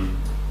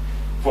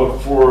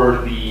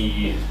for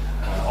the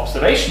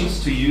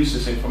observations to use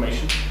this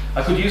information.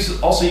 I could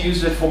also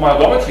use it for my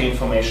odometry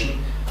information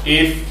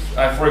if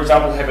I, for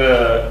example, have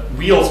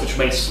wheels which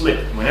may slip.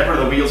 Whenever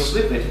the wheels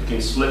slip, they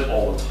typically slip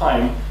all the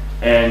time,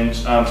 and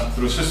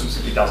the system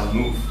simply doesn't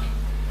move.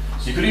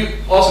 So you could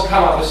also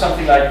come up with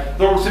something like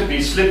the robot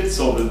simply slipped,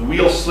 so the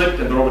wheel slipped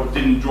and the robot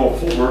didn't draw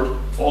forward.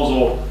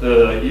 Also,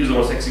 the user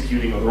was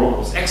executing, or the robot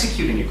was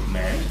executing a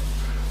command,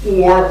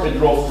 or it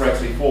drove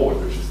correctly forward,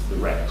 which is the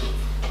red curve.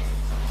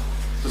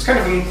 So it's kind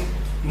of a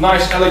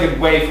nice, elegant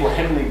way for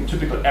handling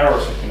typical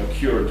errors that can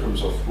occur in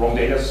terms of wrong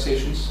data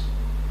associations.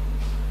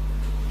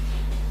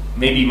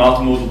 maybe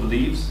multimodal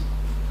beliefs.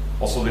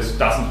 Also, this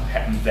doesn't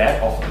happen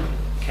that often.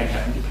 It can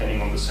happen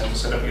depending on the sensor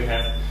setup you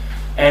have.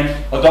 And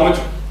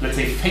odometry, let's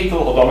say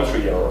fatal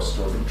odometry errors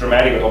or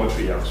dramatic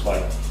odometry errors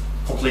like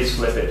complete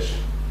slippage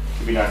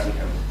could be nicely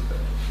handled with that.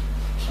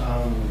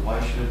 Why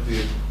should it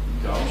be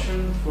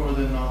Gaussian for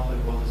the null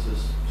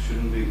hypothesis?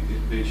 Shouldn't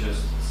it be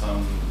just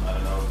some, I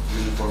don't know,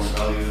 uniform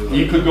value?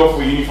 You could go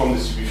for a uniform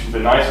distribution. The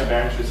nice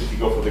advantage is if you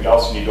go for the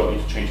Gaussian, you don't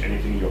need to change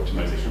anything in your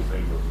optimization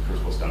framework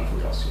because it was done for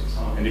Gaussians.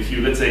 Oh. And if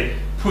you, let's say,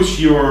 push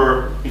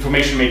your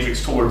information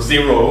matrix towards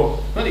 0,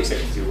 not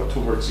exactly 0, but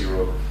towards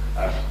 0,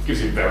 it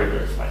gives you a very,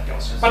 very flat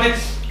Gaussian. But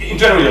it's, in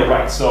general, you're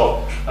right.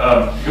 So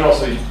you can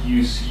also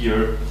use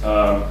here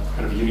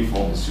kind of a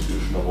uniform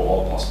distribution over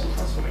all possible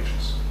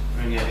transformations.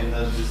 I mean, yeah, in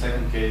the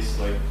second case,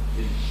 like,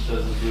 it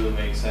doesn't really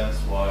make sense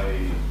why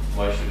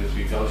should it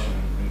be Gaussian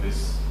in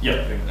this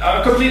thing?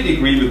 I completely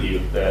agree with you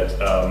that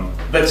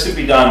that's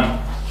simply done.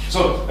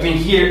 So, I mean,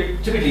 here,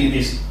 typically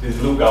this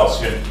loop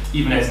Gaussian,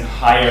 even as in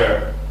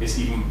higher, is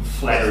even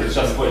flatter. It's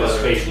just for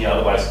illustration,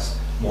 otherwise it's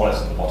more or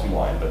less on the bottom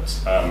line.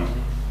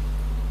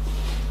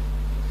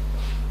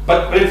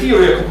 But in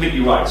theory, you're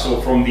completely right.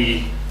 So from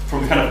the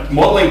kind of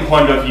modeling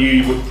point of view,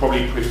 you would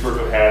probably prefer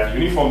to have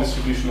uniform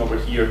distribution over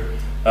here,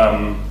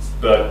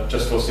 but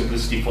just for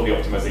simplicity for the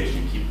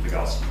optimization, you keep the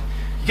Gaussian.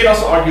 You can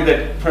also argue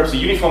that perhaps a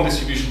uniform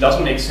distribution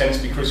doesn't make sense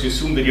because you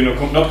assume that you're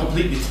not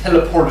completely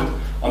teleported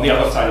on the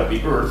other side of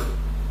the Earth.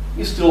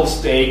 You still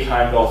stay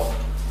kind of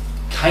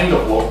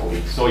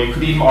locally. So you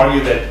could even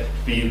argue that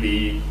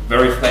the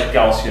very flat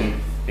Gaussian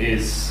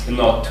is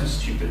not too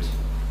stupid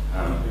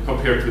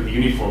compared to the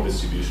uniform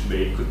distribution,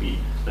 where it could be,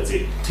 let's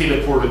say,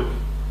 teleported.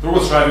 The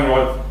robot driving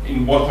rod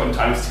in one point in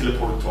time is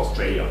teleported to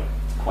Australia.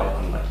 It's quite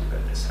unlikely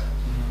that this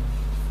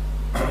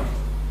happens.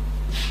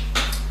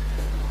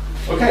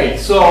 Okay,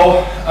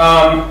 so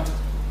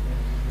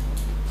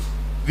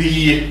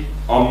the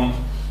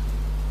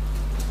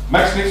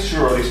max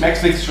mixture, or this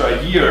max mixture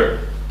idea,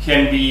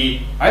 can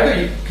be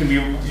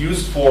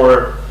used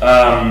for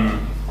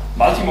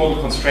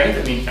multimodal constraint.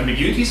 I mean,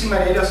 ambiguities in my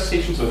data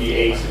association, so the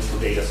A stands for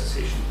data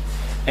association.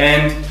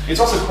 And it's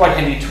also quite a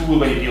handy tool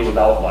when you deal with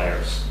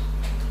outliers.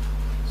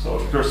 So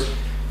of course,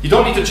 you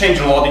don't need to change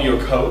a lot in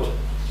your code.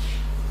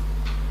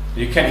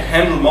 You can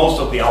handle most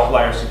of the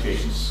outlier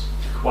situations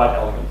quite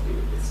elegantly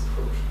with this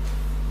approach.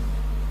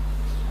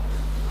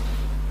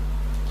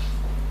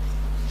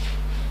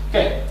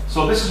 Okay,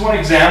 so this is one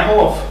example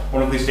of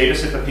one of these data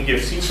sets I think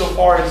you've seen so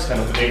far. It's kind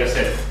of a data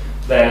set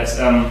that's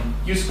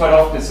used quite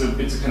often.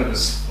 It's a kind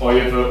of or you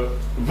have a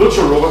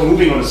virtual robot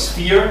moving on a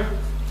sphere,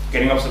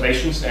 getting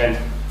observations, and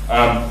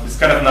it's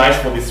kind of nice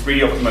for these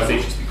 3D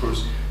optimizations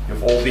because you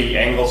have all the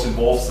angles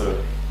involved,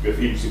 so you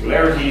have even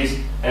singularities,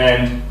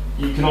 and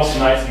you can also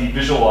nicely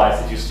visualize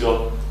that you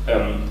still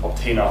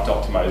obtain after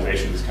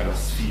optimization this kind of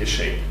sphere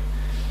shape.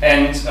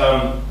 And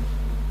so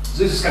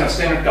this is kind of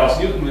standard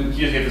Gauss-Newton.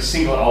 Here you have a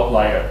single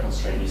outlier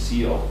constraint. You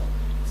see,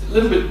 it's a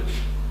little bit,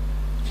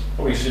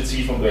 probably you should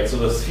see from the way, so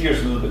the sphere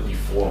is a little bit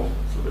deformed,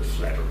 it's a little bit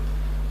flatter.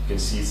 You can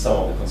see some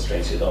of the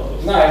constraints here don't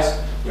look nice,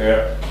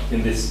 where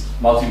in this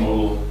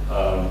multimodal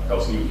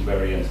Gauss-Newton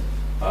variant,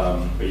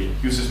 where you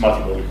use this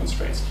multimodal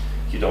constraints,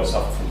 you don't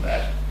suffer from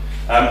that.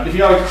 If you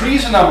now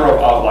increase the number of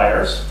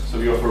outliers, so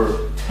we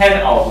offer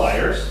 10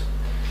 outliers,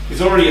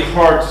 it's already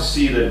hard to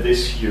see that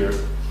this here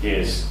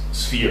is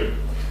sphere.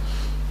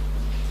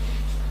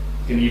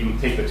 You can even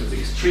take that to the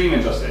extreme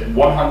and just add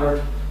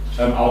 100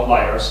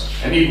 outliers,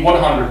 and even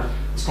 100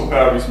 is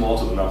comparably small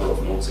to the number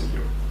of nodes in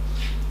here.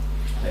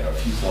 There are a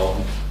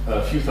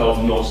few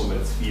thousand nodes in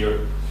that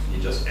sphere.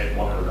 You just add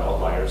 100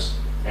 outliers,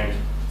 and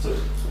so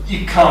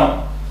you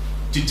can't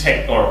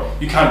detect or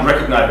you can't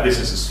recognize this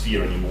as a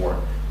sphere anymore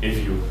if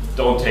you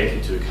don't take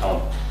into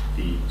account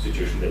the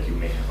situation that you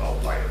may have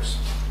outliers.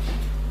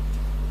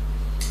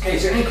 Okay,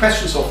 is there any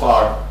questions so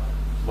far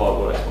about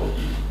what I told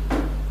you?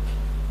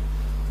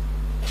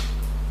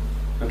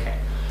 Okay,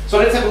 so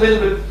let's have a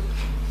little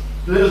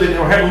bit,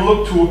 or have a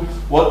look to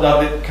what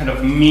does it kind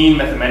of mean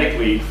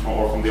mathematically,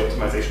 or from the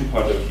optimization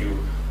point of view,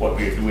 what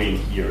we're doing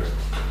here,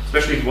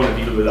 especially if you want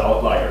to deal with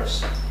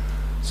outliers.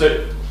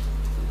 So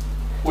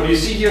what you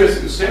see here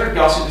is a standard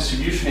Gaussian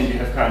distribution, and you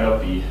have kind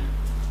of the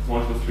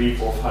 1, 2, 3,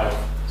 4, 5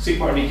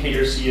 sigma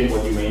indicators here, and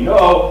what you may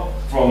know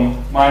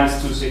from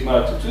 -2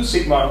 sigma to 2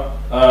 sigma,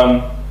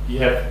 you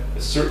have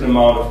a certain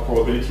amount of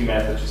probability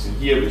mass that is in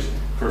here, which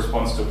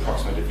corresponds to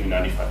approximately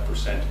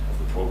 95% of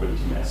the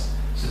probability mass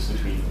sits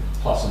between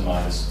plus and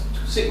minus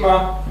 2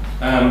 sigma.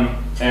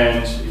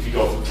 And if you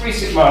go to 3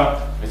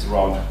 sigma, it's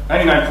around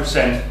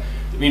 99%.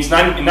 It means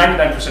in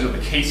 99% of the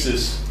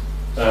cases,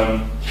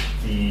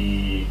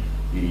 the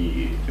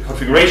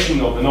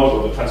configuration of the node,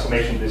 or the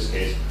transformation in this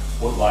case,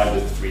 would lie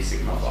with 3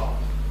 sigma bound.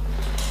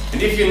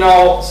 And if you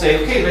now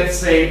say, okay, let's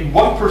say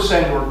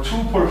 1% or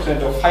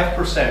 2% or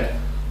 5%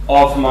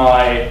 of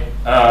my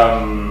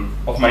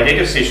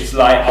data stations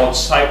lie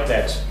outside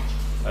that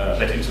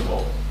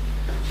interval.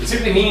 It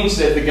simply means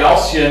that the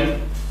Gaussian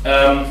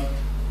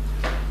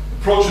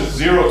approaches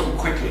 0 too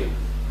quickly.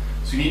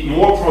 So you need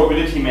more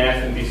probability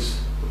mass in these,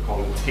 we call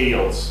them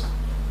tails.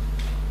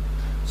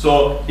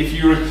 So if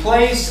you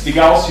replace the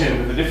Gaussian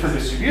with a different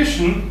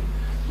distribution,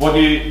 what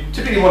you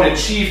typically want to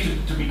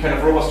achieve to be kind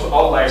of robust to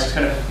outliers is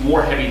kind of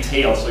more heavy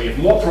tails. So you have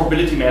more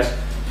probability mass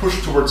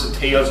pushed towards the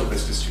tails of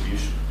this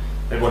distribution.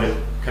 That's what it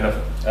kind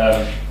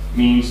of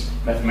means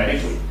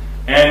mathematically.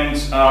 And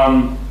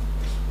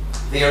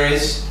there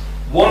is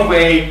one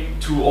way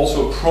to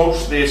also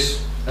approach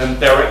this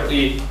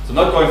directly. So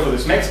not going for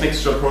this max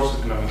mixture approach,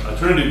 it's an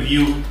alternative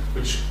view,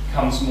 which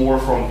comes more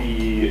from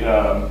the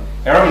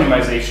error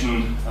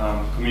minimization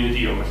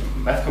community or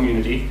math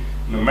community,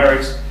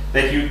 numerics,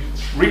 that you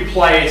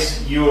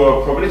replace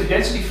your probability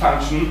density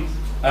function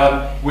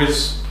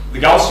with the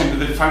Gaussian,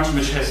 with the function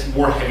which has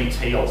more heavy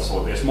tails,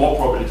 so there's more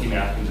probability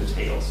mass in the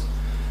tails.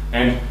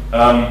 And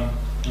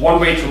one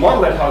way to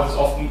model that, how it's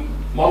often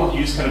modeled,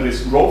 use kind of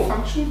this rho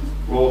function,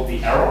 rho of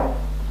the error,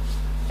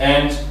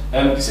 and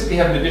you simply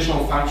have an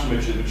additional function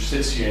which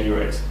sits here in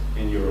your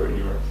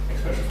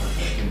expression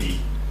function. It can be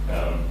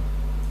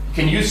you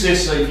can use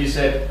this. So if you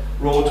set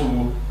rho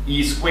to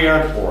e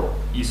squared or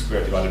e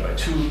squared divided by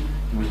 2, you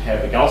would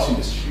have a Gaussian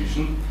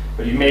distribution.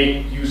 But you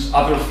may use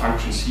other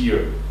functions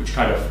here which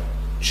kind of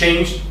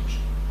change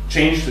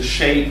the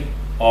shape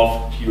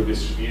of your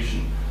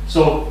distribution.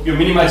 So your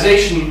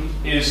minimization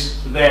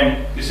is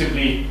then you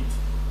simply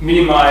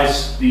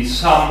minimize the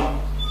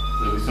sum,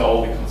 so these are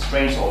all the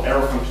constraints, all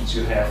error functions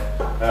you have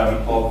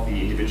of the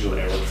individual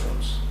error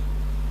terms.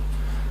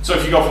 So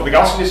if you go for the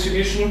Gaussian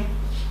distribution,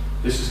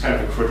 this is kind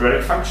of a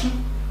quadratic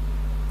function.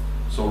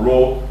 So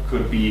rho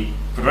could be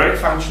quadratic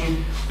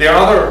function. There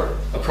are other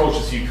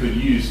approaches you could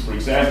use. For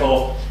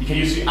example, you can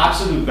use the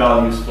absolute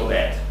values for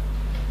that.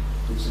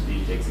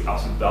 Simply take the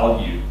absolute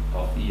value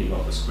of e and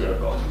not the square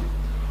value.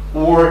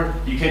 Or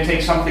you can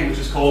take something which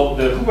is called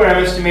the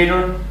Huber-M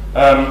estimator.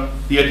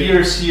 The idea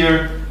is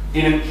here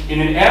in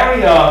an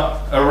area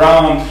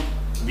around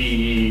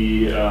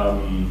the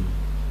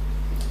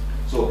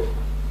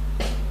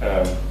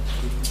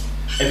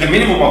at the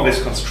minimum of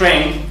this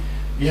constraint,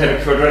 you have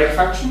a quadratic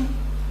function.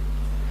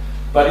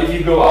 But if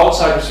you go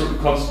outside a certain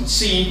constant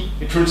c,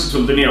 it turns into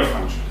a linear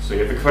function. So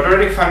you have a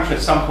quadratic function.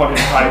 At some point in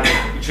time,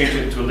 you change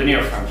it into a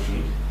linear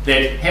function.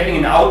 That having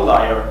an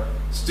outlier,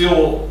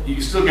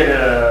 you still get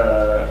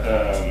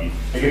a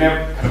kind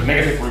of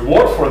negative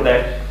reward for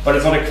that, but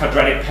it's not a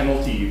quadratic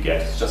penalty you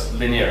get. It's just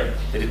linear.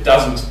 That it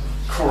doesn't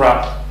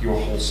corrupt your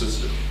whole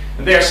system.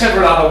 And there are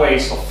several other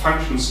ways of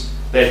functions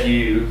that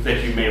you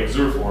may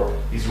observe, or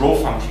these rho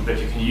functions that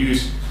you can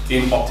use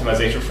in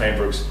optimization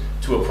frameworks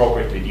to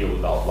appropriately deal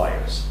with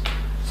outliers.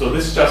 So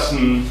this is just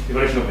an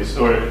evaluation of this,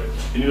 or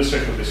an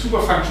illustration of the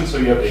super function. So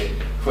you have a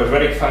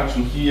quadratic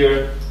function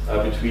here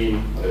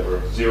between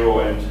whatever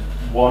 0 and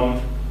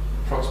 1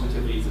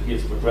 approximately. So here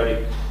it's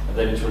quadratic, and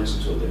then it turns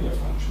into a linear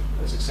function.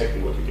 That's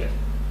exactly what you get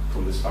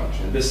from this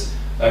function. And this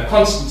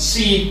constant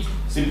c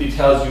simply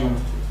tells you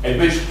at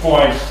which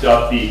point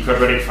does the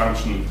quadratic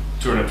function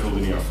turn into a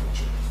linear function.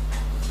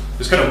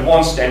 There's kind of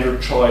one standard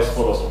choice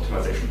for those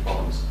optimization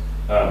problems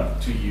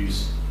to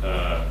use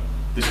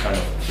this kind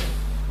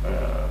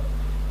of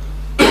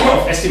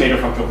estimator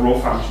function, rho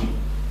function,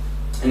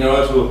 in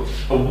order to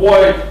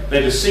avoid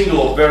that a single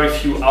or very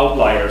few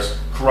outliers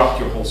corrupt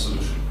your whole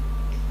solution.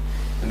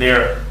 And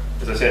there are,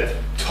 as I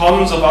said,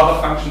 tons of other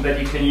functions that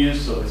you can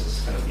use. So this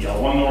is kind of the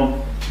L1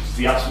 norm. This is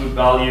the absolute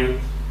value.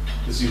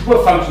 This is the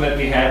Huber function that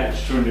we had,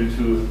 which turned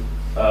into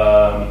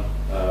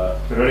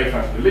quadratic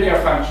function, a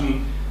linear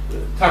function, the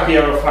Taki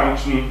error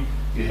function.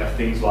 You have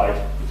things like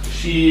the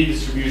Cauchy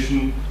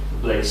distribution,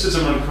 like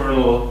Scissorman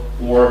kernel,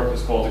 or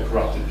it's called the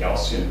corrupted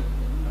Gaussian,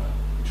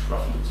 which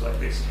roughly looks like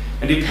this.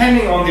 And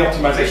depending on the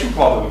optimization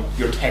problem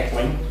you're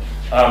tackling,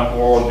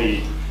 or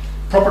the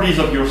properties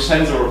of your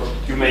sensor,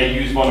 you may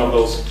use one of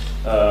those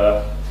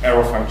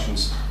error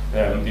functions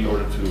in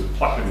order to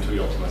plug them into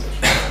your optimization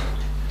framework.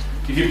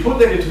 If you put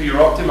that into your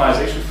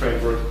optimization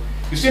framework,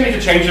 you still need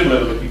to change it a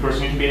little bit, because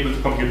you need to be able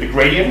to compute the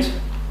gradient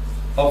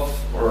of,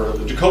 or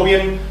the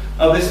Jacobian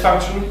of this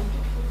function.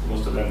 For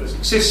most of them this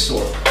exists,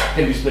 or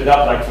can be split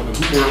up, like for the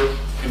Huber.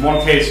 In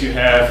one case you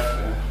have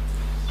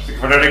the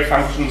quadratic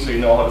function, so you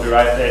know how to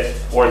derive that,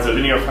 or it's a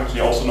linear function,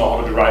 you also know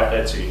how to derive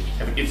that, so you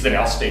have an if then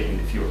else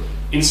statement. If you're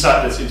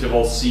inside this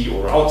interval C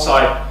or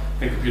outside,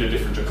 you can compute a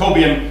different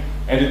Jacobian,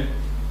 and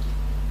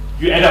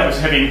you end up with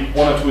having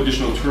one or two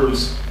additional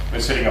terms when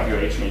setting up your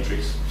H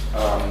matrix.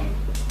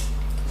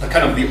 But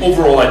kind of the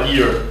overall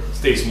idea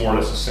stays more or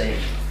less the same.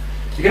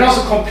 You can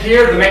also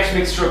compare the max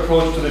mixture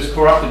approach to this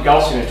corrupted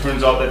Gaussian. It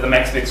turns out that the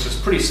max mixture is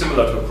pretty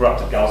similar to a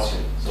corrupted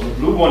Gaussian. So the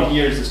blue one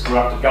here is this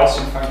corrupted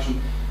Gaussian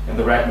function, and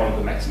the red one is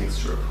the max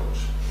mixture approach.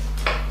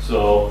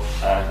 So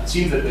it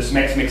seems that this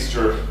max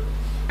mixture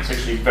is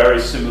actually very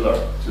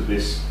similar to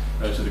this,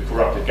 to the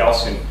corrupted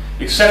Gaussian,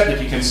 except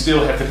that you can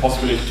still have the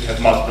possibility to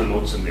have multiple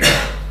modes in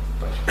there.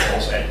 But you can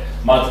also add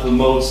multiple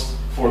modes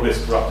for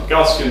this corrupted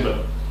Gaussian,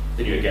 but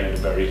then you're again in a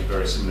very,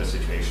 very similar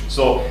situation.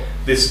 So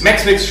this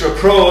max mixture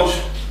approach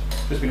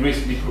that's been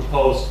recently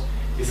proposed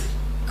is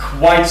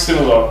quite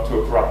similar to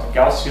a corrupted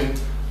Gaussian,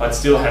 but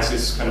still has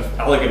this kind of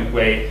elegant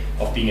way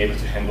of being able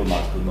to handle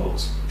multiple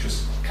modes, which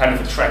is kind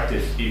of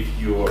attractive if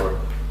you're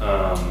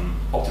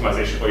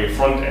optimization, or your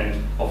front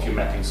end of your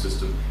mapping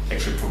system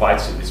actually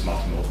provides you this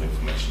multimodal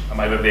information. I'm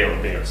either there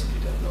or there,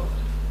 simply don't know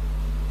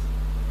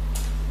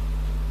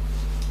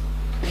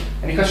it.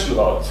 Any question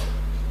about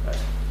that?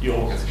 You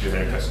all can see if you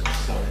have any questions.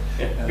 Sorry.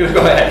 Yeah.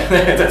 Go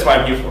ahead. That's what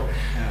I'm here for.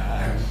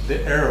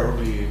 The error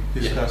we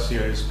discuss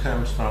here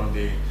comes from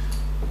the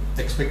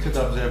expected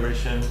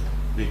observation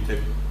with the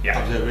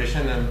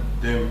observation, and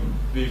then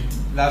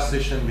last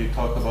session we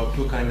talked about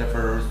two kind of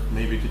errors,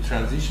 maybe the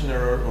transition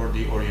error or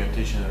the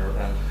orientation error,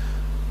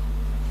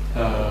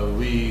 and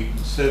we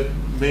said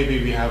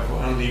maybe we have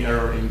only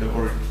error in the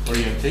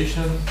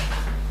orientation,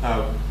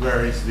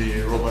 where is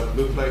the robot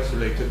look like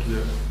related to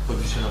the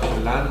position of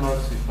the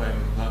landmarks, if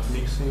I'm not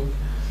mixing,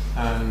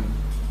 and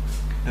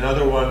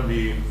another one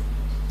we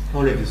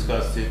only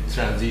discussed the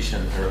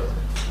transition error.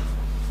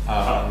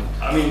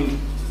 I mean,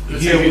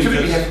 here you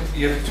typically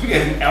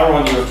have an error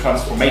on your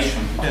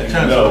transformation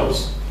between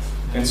nodes,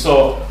 and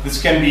so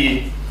this can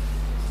be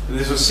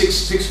a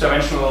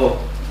six-dimensional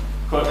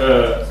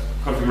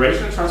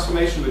configuration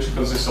transformation, which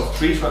consists of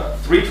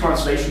three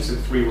translations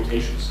and 3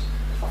 rotations.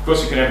 Of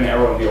course, you can have an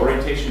error on the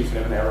orientation, you can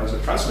have an error on the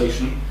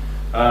translation,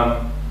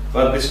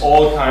 but this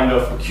all kind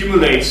of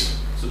accumulates,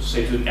 so to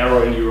say, to an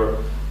error in your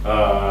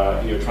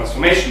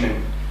transformation.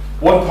 And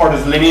one part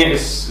is linear,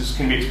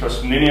 can be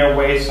expressed in linear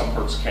ways, some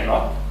parts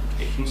cannot.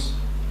 Rotations,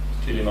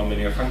 clearly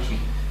non-linear function.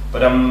 But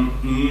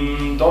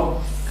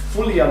don't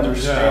fully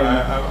understand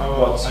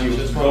what I you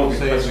just want to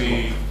say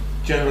we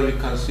generally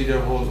consider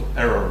whole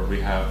error we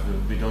have.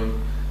 We don't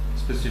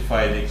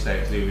specify it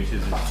exactly which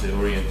is the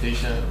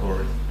orientation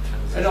or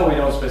transition. I know we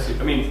don't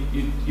specify. I mean,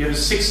 you have a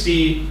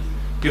 60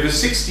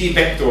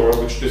 vector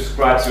which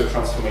describes your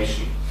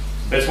transformation.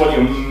 That's what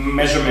your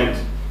measurement.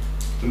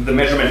 The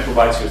measurement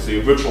provides you the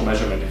virtual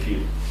measurement if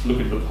you look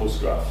at the post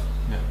graph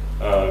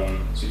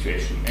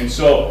situation. And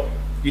so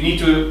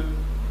you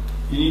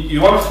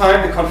want to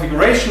find the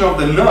configuration of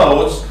the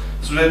nodes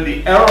so that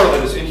the error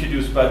that is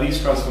introduced by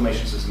these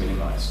transformations is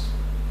minimized.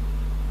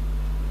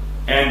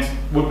 And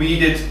what we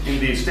did in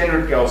the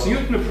standard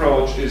Gauss-Newton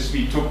approach is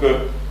we took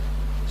a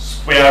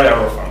squared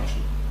error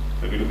function.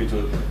 So we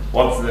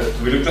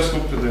just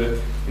look to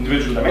the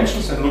individual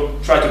dimensions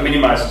and try to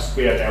minimize the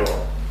squared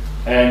error.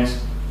 And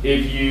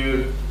if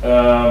you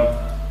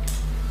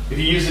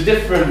use a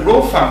different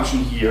row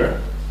function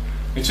here,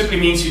 it simply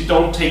means you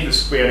don't take the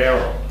squared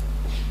error.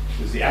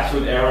 There's the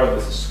absolute error,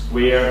 there's a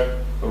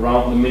square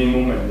around the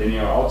minimum and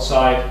linear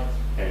outside,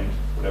 and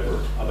whatever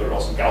other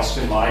also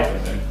Gaussian like,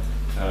 and then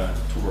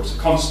towards a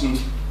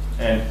constant.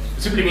 And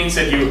it simply means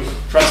that you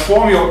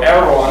transform your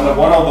error under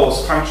one of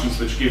those functions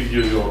which give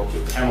you your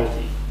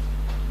penalty.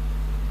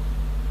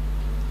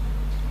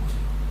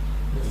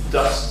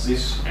 Does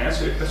this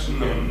answer your question?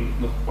 Yeah.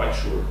 I'm not quite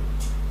sure.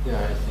 Yeah,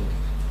 I think.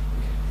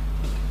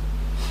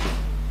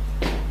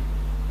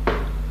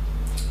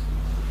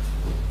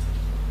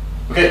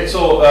 Okay,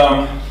 so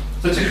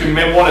let's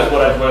remember one is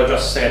what I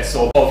just said.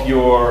 So of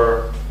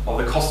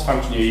the cost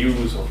function you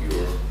use of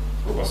your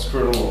robust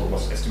kernel or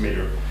robust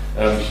estimator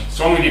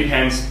strongly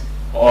depends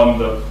on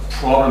the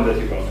problem that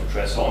you're going to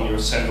address, on your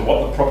sensor. What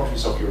are the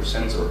properties of your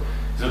sensor?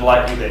 Is it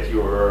likely that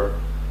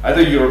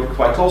either you're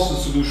quite close to the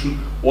solution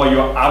or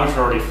you're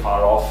arbitrarily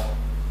far off?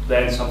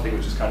 Then something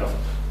which is kind of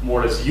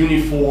more or less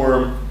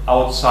uniform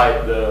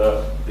outside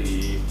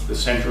the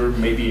center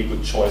may be a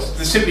good choice.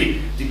 This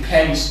simply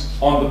depends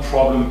on the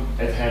problem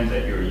at hand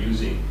that you're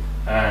using.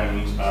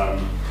 And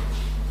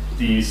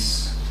the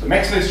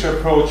max mixture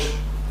approach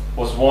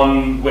was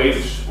one way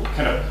which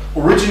kind of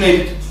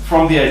originated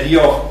from the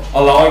idea of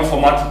allowing for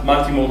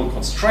multimodal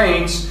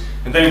constraints,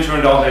 and then it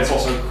turned out that it's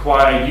also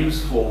quite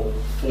useful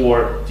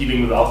for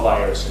dealing with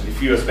outliers. And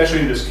if you, especially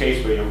in this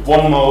case where you have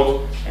one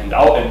mode and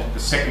the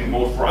second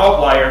mode for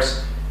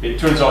outliers, it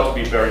turns out to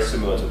be very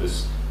similar to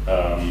this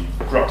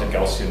corrupted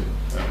Gaussian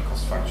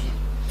cost function.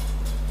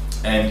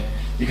 And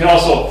you can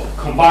also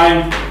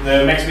combine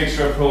the max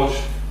mixture approach,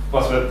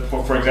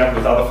 for example,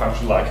 with other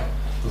functions like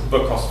the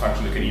Huber cost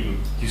function. You can even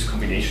use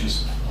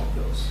combinations of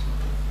those.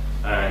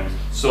 And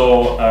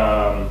so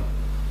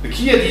the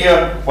key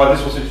idea why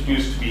this was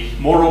introduced to be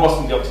more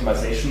robust in the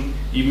optimization,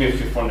 even if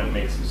your front end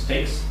makes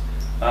mistakes.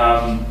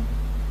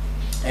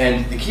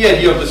 And the key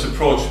idea of this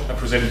approach I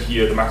presented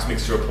here, the max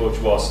mixture approach,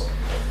 was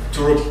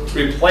to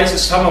replace the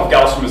sum of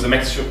Gaussian with a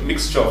mixture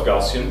of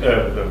Gaussian,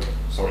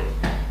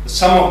 the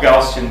sum of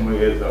Gaussian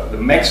with the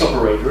max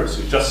operator.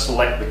 So you just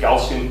select the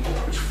Gaussian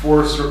which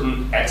for a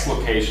certain x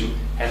location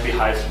has the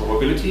highest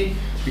probability,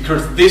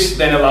 because this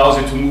then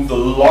allows you to move the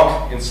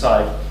log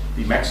inside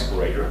the max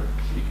operator,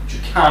 which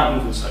you can't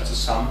move inside the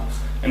sum.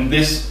 And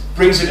this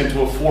brings it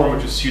into a form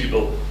which is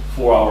suitable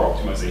for our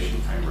optimization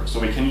framework. So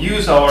we can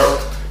use our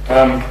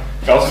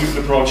Gaussian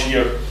approach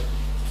here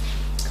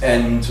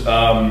and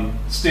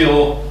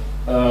still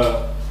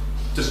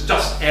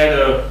just add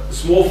a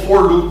small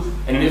for loop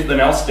and an if then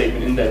else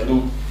statement in that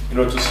loop in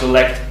order to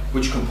select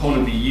which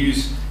component we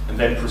use and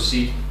then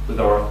proceed with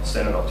our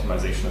standard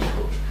optimization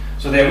approach.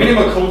 So there are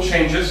minimal code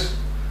changes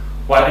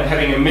while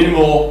having a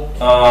minimal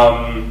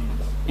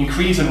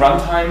increase in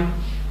runtime,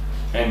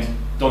 and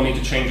don't need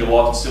to change a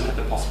lot and still have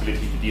the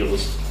possibility to deal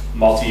with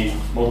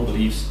multimodal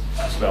beliefs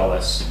as well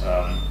as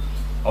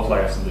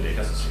outliers in the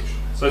data association.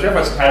 So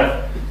therefore it's kind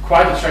of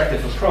quite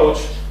attractive approach,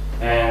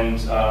 and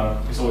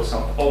it's always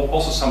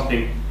also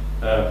something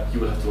you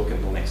will have to look at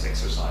in the next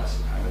exercise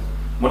and kind of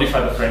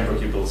modify the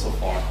framework you built so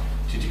far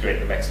to integrate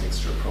the max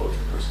mixture approach,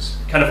 because it's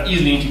kind of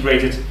easily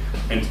integrated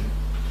and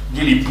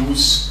really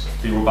boosts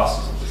the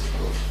robustness of this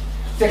approach.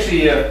 It's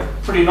actually a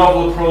pretty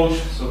novel approach,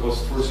 so it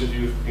was first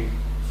introduced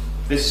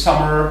this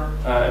summer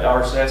at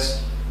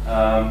RSS,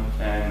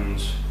 and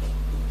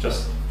so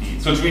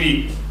it's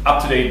really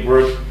up-to-date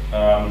work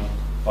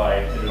by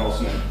Edwin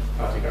Olsen and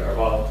Patrick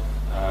Agarwal,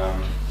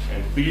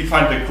 and we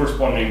find the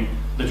corresponding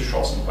literature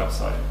also on the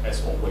website,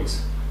 as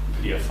always,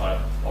 PDF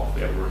file of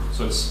their work.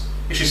 So it's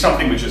actually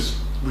something which is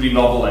really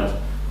novel and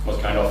was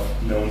kind of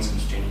known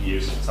since 10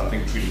 years, something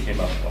which really came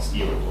up last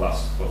year or the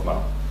last 12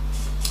 months.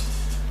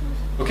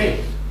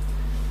 Okay,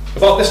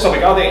 about this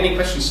topic, are there any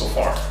questions so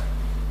far?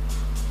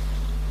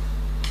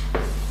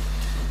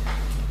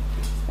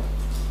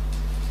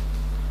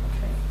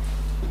 Okay.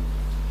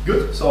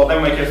 Good, so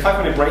then make a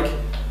 5-minute break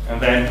and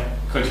then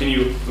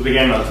continue with,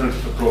 again, an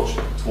alternative approach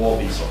to all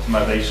these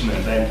optimization,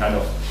 and then kind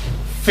of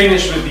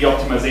finish with the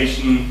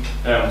optimization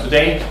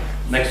today.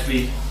 Next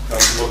week,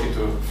 going to look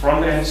into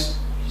front ends,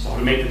 so how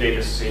to make the data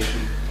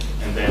association,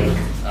 and then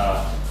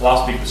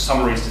last week the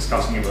summaries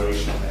discussing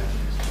evaluation, and then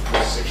the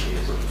process actually.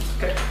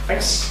 Okay,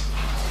 thanks.